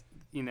times,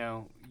 you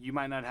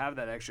might not have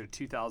that extra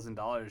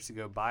 $2,000 to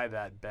go buy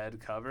that bed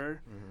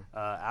cover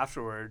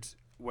afterwards,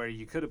 where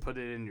you could have put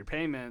it in your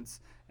payments,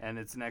 and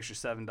it's an extra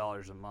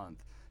 $7 a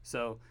month.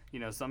 So,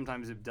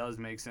 sometimes it does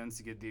make sense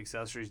to get the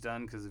accessories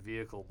done because the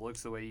vehicle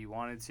looks the way you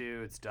want it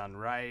to. It's done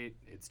right.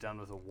 It's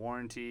done with a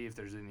warranty. If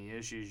there's any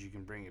issues, you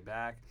can bring it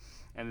back.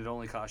 And it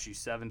only costs you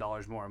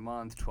 $7 more a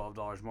month,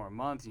 $12 more a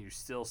month, and you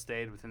still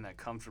stayed within that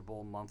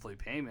comfortable monthly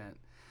payment.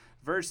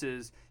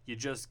 Versus you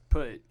just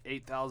put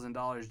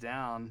 $8,000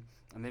 down,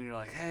 and then you're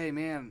like, hey,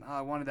 man,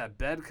 I wanted that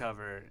bed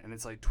cover. And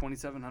it's like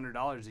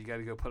 $2,700 you got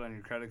to go put on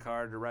your credit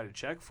card or write a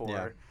check for.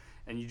 Yeah.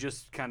 And you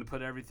just kind of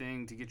put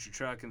everything to get your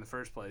truck in the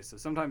first place. So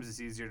sometimes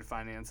it's easier to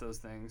finance those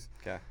things.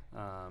 Okay.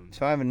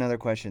 So I have another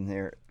question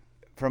there.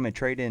 From a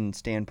trade-in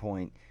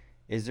standpoint,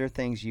 is there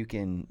things you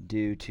can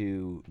do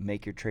to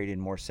make your trade-in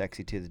more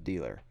sexy to the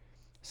dealer?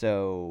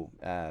 So,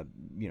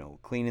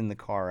 cleaning the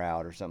car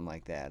out or something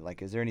like that.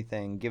 Like, is there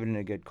anything, giving it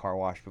a good car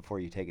wash before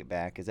you take it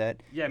back, is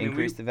that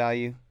increase the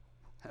value?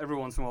 Every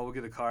once in a while we'll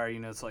get a car,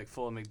 it's like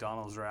full of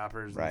McDonald's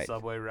wrappers and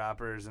Subway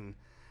wrappers, and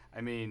I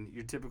mean,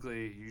 you're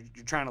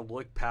trying to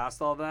look past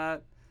all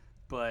that,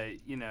 but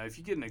if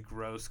you get in a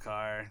gross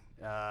car,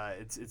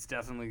 it's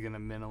definitely gonna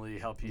mentally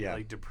help you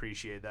like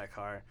depreciate that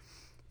car,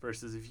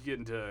 versus if you get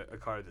into a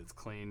car that's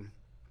clean.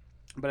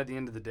 But at the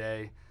end of the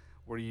day,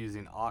 we're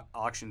using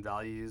auction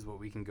values, what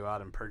we can go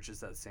out and purchase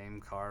that same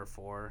car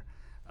for,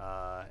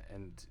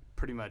 and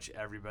pretty much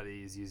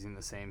everybody is using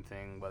the same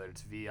thing, whether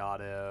it's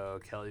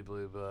vAuto, Kelley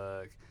Blue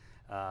Book,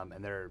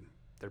 and they're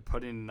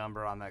putting a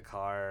number on that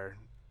car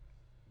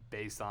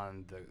based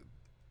on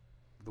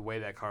the way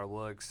that car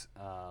looks,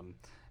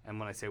 and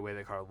when I say way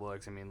that car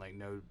looks, I mean like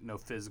no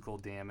physical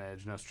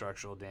damage, no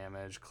structural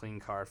damage, clean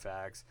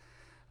Carfax.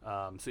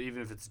 So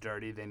even if it's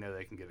dirty, they know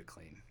they can get it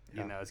clean.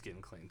 It's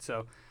getting clean.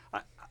 So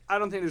I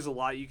don't think there's a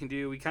lot you can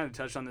do. We kind of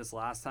touched on this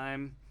last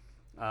time.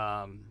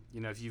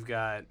 If you've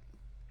got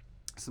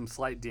some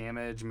slight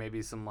damage,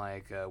 maybe some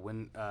like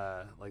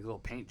little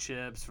paint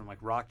chips from like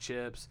rock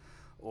chips,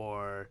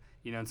 or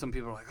and some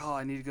people are like, oh,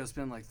 I need to go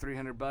spend like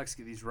 $300 to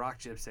get these rock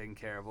chips taken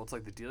care of. Well, it's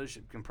like the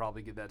dealership can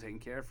probably get that taken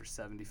care of for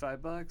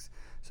 $75.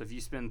 So if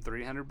you spend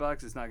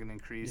 $300, it's not going to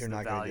increase the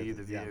value of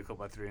the vehicle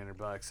by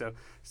 $300. So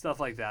stuff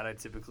like that I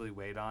typically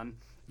wait on.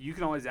 You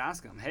can always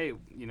ask them, hey,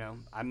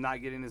 I'm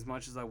not getting as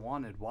much as I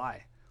wanted.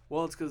 Why?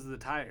 Well, it's because of the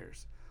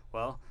tires.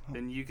 Well,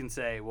 then you can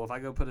say, well, if I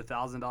go put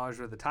 $1,000 worth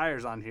of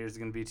tires on here, it's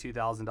going to be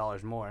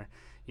 $2,000 more.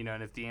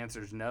 And if the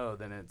answer is no,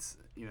 then it's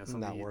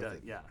something not you worth don't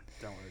it.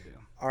 Don't want to do.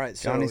 All right,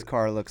 so Johnny's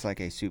car looks like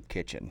a soup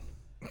kitchen.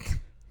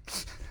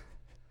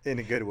 in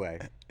a good way.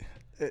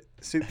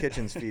 Soup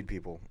kitchens feed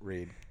people,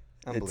 Reed.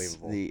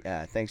 Unbelievable.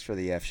 It's thanks for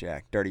the F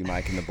Shack, Dirty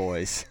Mike and the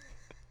boys.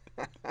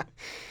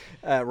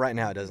 Right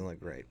now, it doesn't look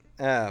great.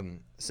 All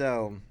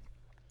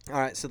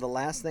right. So the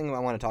last thing I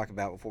want to talk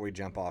about before we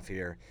jump off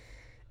here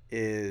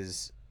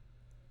is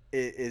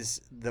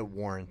the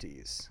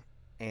warranties,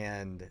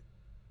 and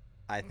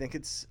I think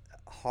it's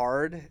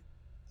hard.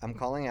 I'm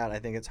calling out. I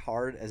think it's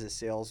hard as a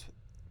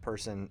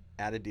salesperson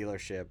at a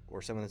dealership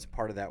or someone that's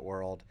part of that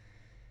world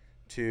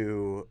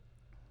to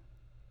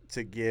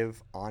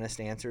give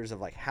honest answers of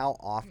like, how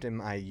often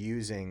am I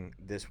using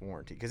this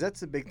warranty? Because that's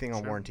the big thing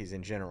on warranties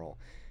in general.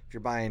 If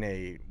you're buying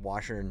a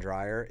washer and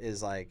dryer,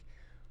 is like,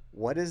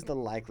 what is the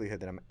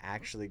likelihood that I'm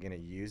actually going to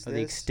use this?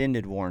 The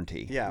extended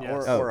warranty. Yeah,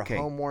 Yes. or a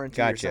home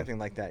warranty or Gotcha. something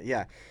like that.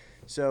 Yeah.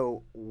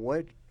 So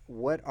what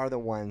are the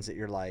ones that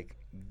you're like,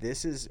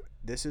 this is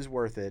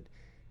worth it?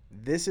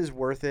 This is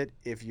worth it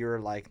if you're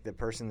like the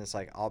person that's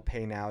like, I'll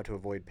pay now to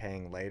avoid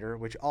paying later,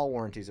 which all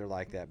warranties are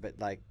like that. But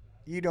like,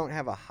 you don't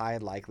have a high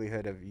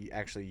likelihood of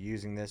actually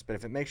using this. But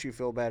if it makes you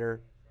feel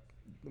better,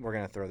 we're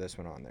going to throw this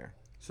one on there.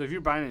 So if you're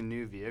buying a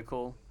new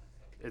vehicle,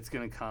 it's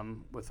going to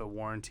come with a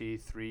warranty,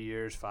 3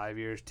 years, 5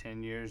 years,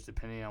 10 years,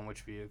 depending on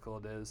which vehicle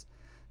it is.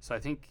 So I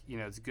think,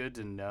 it's good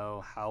to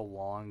know how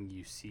long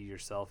you see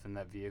yourself in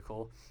that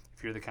vehicle.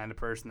 If you're the kind of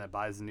person that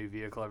buys a new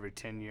vehicle every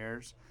 10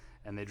 years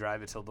and they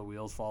drive it till the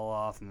wheels fall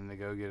off and then they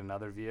go get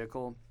another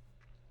vehicle,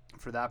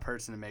 for that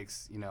person, it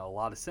makes, a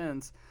lot of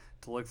sense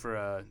to look for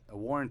a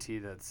warranty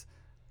that's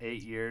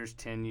 8 years,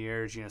 10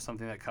 years,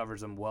 something that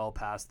covers them well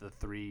past the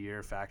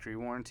 3-year factory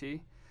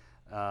warranty.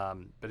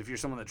 But if you're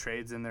someone that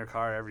trades in their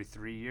car every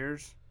 3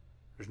 years,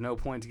 there's no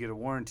point to get a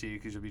warranty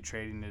because you'll be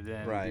trading it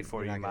in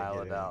before you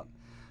mile it out.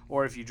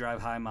 Or if you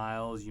drive high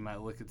miles, you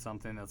might look at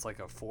something that's like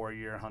a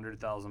 4-year,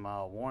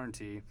 100,000-mile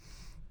warranty,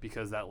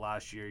 because that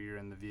last year you're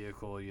in the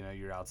vehicle,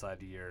 you're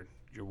outside of your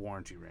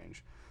warranty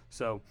range.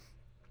 So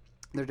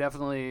they're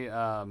definitely,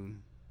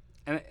 and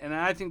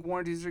I think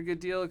warranties are a good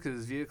deal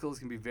because vehicles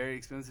can be very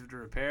expensive to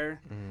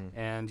repair. Mm-hmm.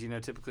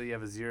 And, typically you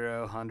have a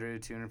 $0, $100,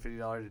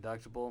 $250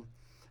 deductible.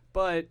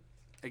 But,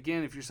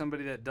 again, if you're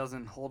somebody that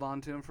doesn't hold on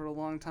to them for a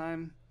long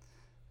time,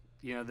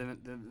 then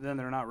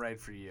they're not right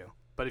for you.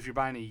 But if you're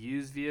buying a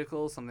used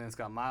vehicle, something that's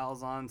got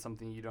miles on,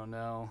 something you don't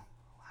know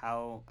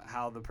how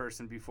the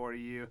person before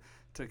you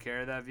took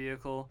care of that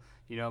vehicle,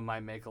 it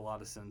might make a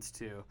lot of sense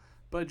too.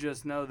 But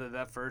just know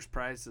that first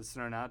price that's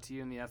thrown out to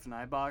you in the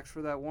F&I box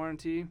for that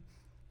warranty,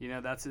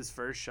 that's his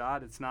first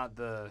shot. It's not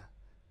the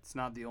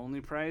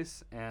only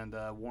price, and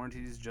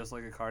warranties, just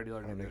like a car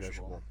dealer, are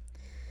negotiable.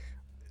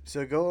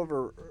 So go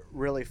over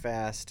really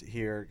fast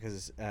here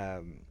because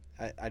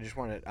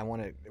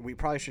we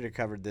probably should have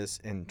covered this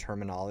in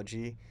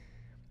terminology.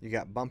 You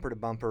got bumper to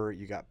bumper,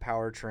 you got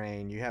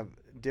powertrain, you have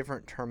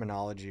different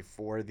terminology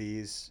for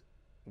these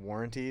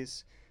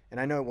warranties.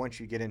 And I know once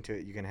you get into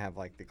it, you can have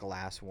like the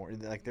glass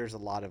warranty. Like there's a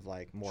lot of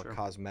like more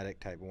cosmetic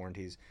type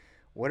warranties.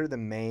 What are the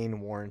main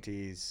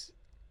warranties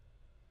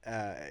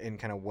and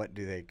kind of what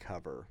do they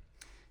cover?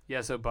 Yeah,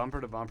 so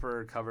bumper to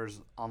bumper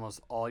covers almost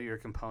all your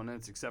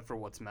components except for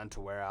what's meant to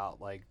wear out,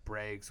 like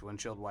brakes,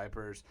 windshield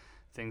wipers,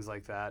 things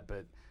like that.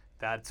 But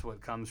that's what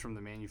comes from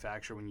the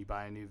manufacturer when you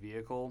buy a new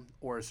vehicle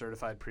or a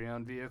certified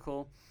pre-owned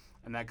vehicle,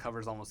 and that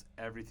covers almost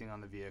everything on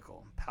the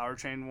vehicle.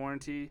 Powertrain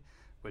warranty,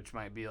 which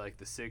might be like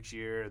the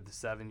 6-year, the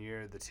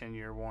 7-year, the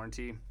 10-year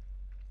warranty,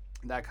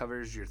 that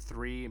covers your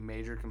 3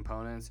 major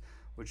components,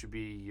 which would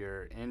be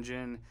your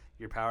engine,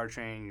 your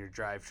powertrain, your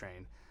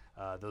drivetrain.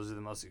 Those are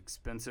the most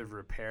expensive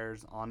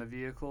repairs on a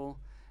vehicle,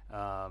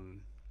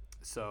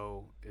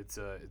 so it's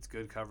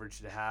good coverage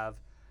to have.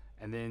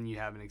 And then you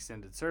have an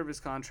extended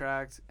service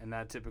contract, and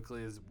that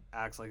typically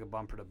acts like a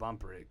bumper to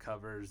bumper. It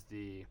covers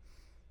the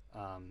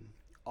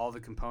all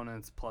the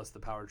components plus the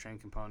powertrain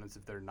components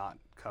if they're not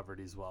covered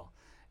as well.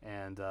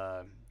 And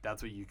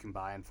that's what you can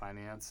buy and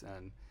finance.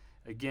 And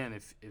again,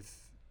 if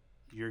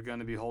you're going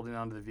to be holding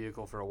onto the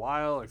vehicle for a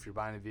while, or if you're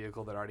buying a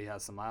vehicle that already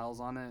has some miles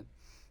on it,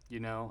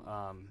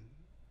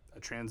 a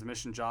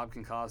transmission job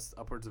can cost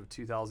upwards of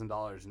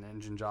 $2,000. An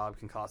engine job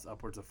can cost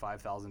upwards of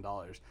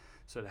 $5,000.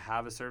 So to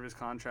have a service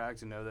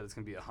contract and know that it's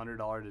going to be a $100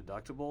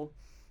 deductible,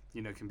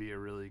 can be a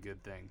really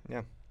good thing.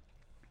 Yeah.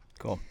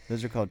 Cool.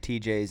 Those are called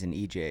TJs and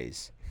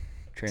EJs.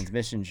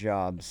 Transmission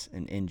jobs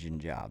and engine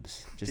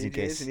jobs. Just TJs in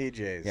case. And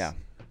EJs. Yeah.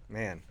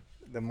 Man,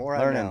 the more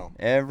Learning I know.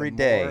 every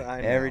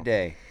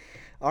day.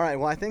 All right.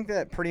 Well, I think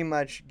that pretty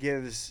much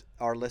gives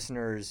our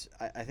listeners,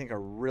 I think, a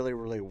really,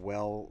 really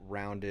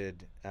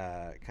well-rounded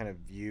kind of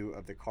view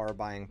of the car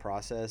buying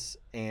process.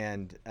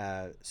 And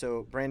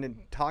so,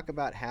 Brandon, talk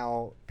about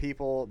how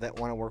people that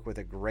want to work with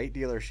a great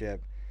dealership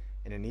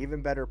and an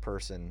even better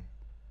person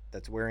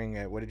that's wearing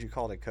what did you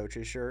call it, a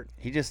coach's shirt?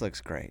 He just looks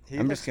great. He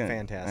looks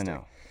fantastic. I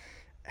know.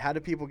 How do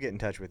people get in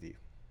touch with you?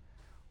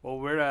 Well,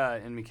 we're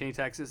in McKinney,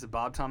 Texas at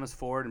Bob Thomas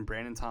Ford and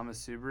Brandon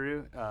Thomas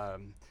Subaru.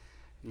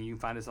 You can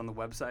find us on the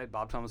website,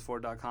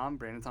 bobthomasford.com,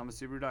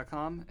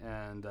 brandonthomassubaru.com.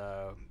 And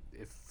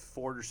if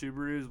Ford or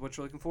Subaru is what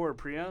you're looking for or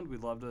pre-owned,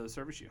 we'd love to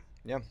service you.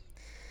 Yeah.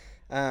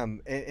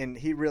 And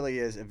he really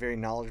is a very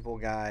knowledgeable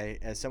guy.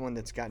 As someone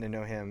that's gotten to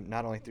know him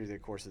not only through the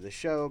course of the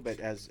show, but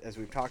as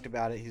we've talked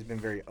about it, he's been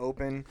very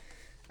open,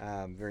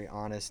 very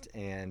honest,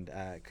 and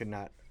could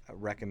not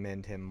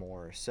recommend him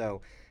more.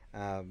 So,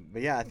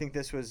 but yeah, I think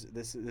this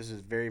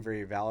is very,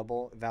 very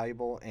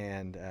valuable,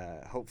 and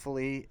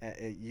hopefully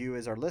you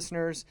as our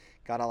listeners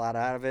got a lot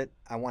out of it.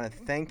 I want to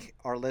thank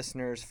our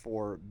listeners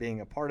for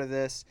being a part of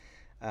this,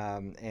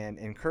 and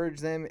encourage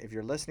them, if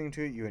you're listening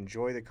to it, you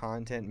enjoy the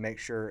content, make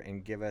sure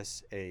and give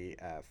us a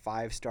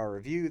 5-star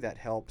review. That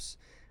helps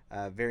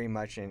very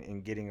much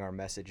in getting our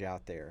message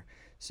out there.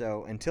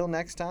 So until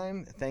next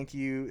time, thank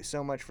you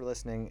so much for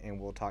listening, and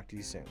we'll talk to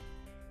you soon.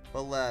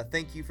 Well,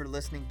 thank you for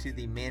listening to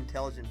the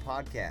Mantelligent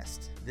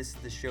Podcast. This is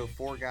the show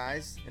for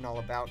guys and all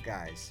about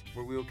guys,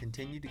 where we will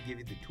continue to give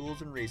you the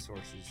tools and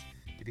resources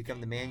to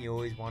become the man you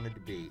always wanted to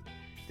be.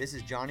 This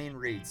is Johnny and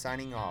Reed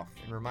signing off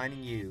and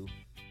reminding you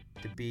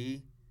to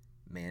be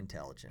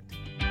Mantelligent.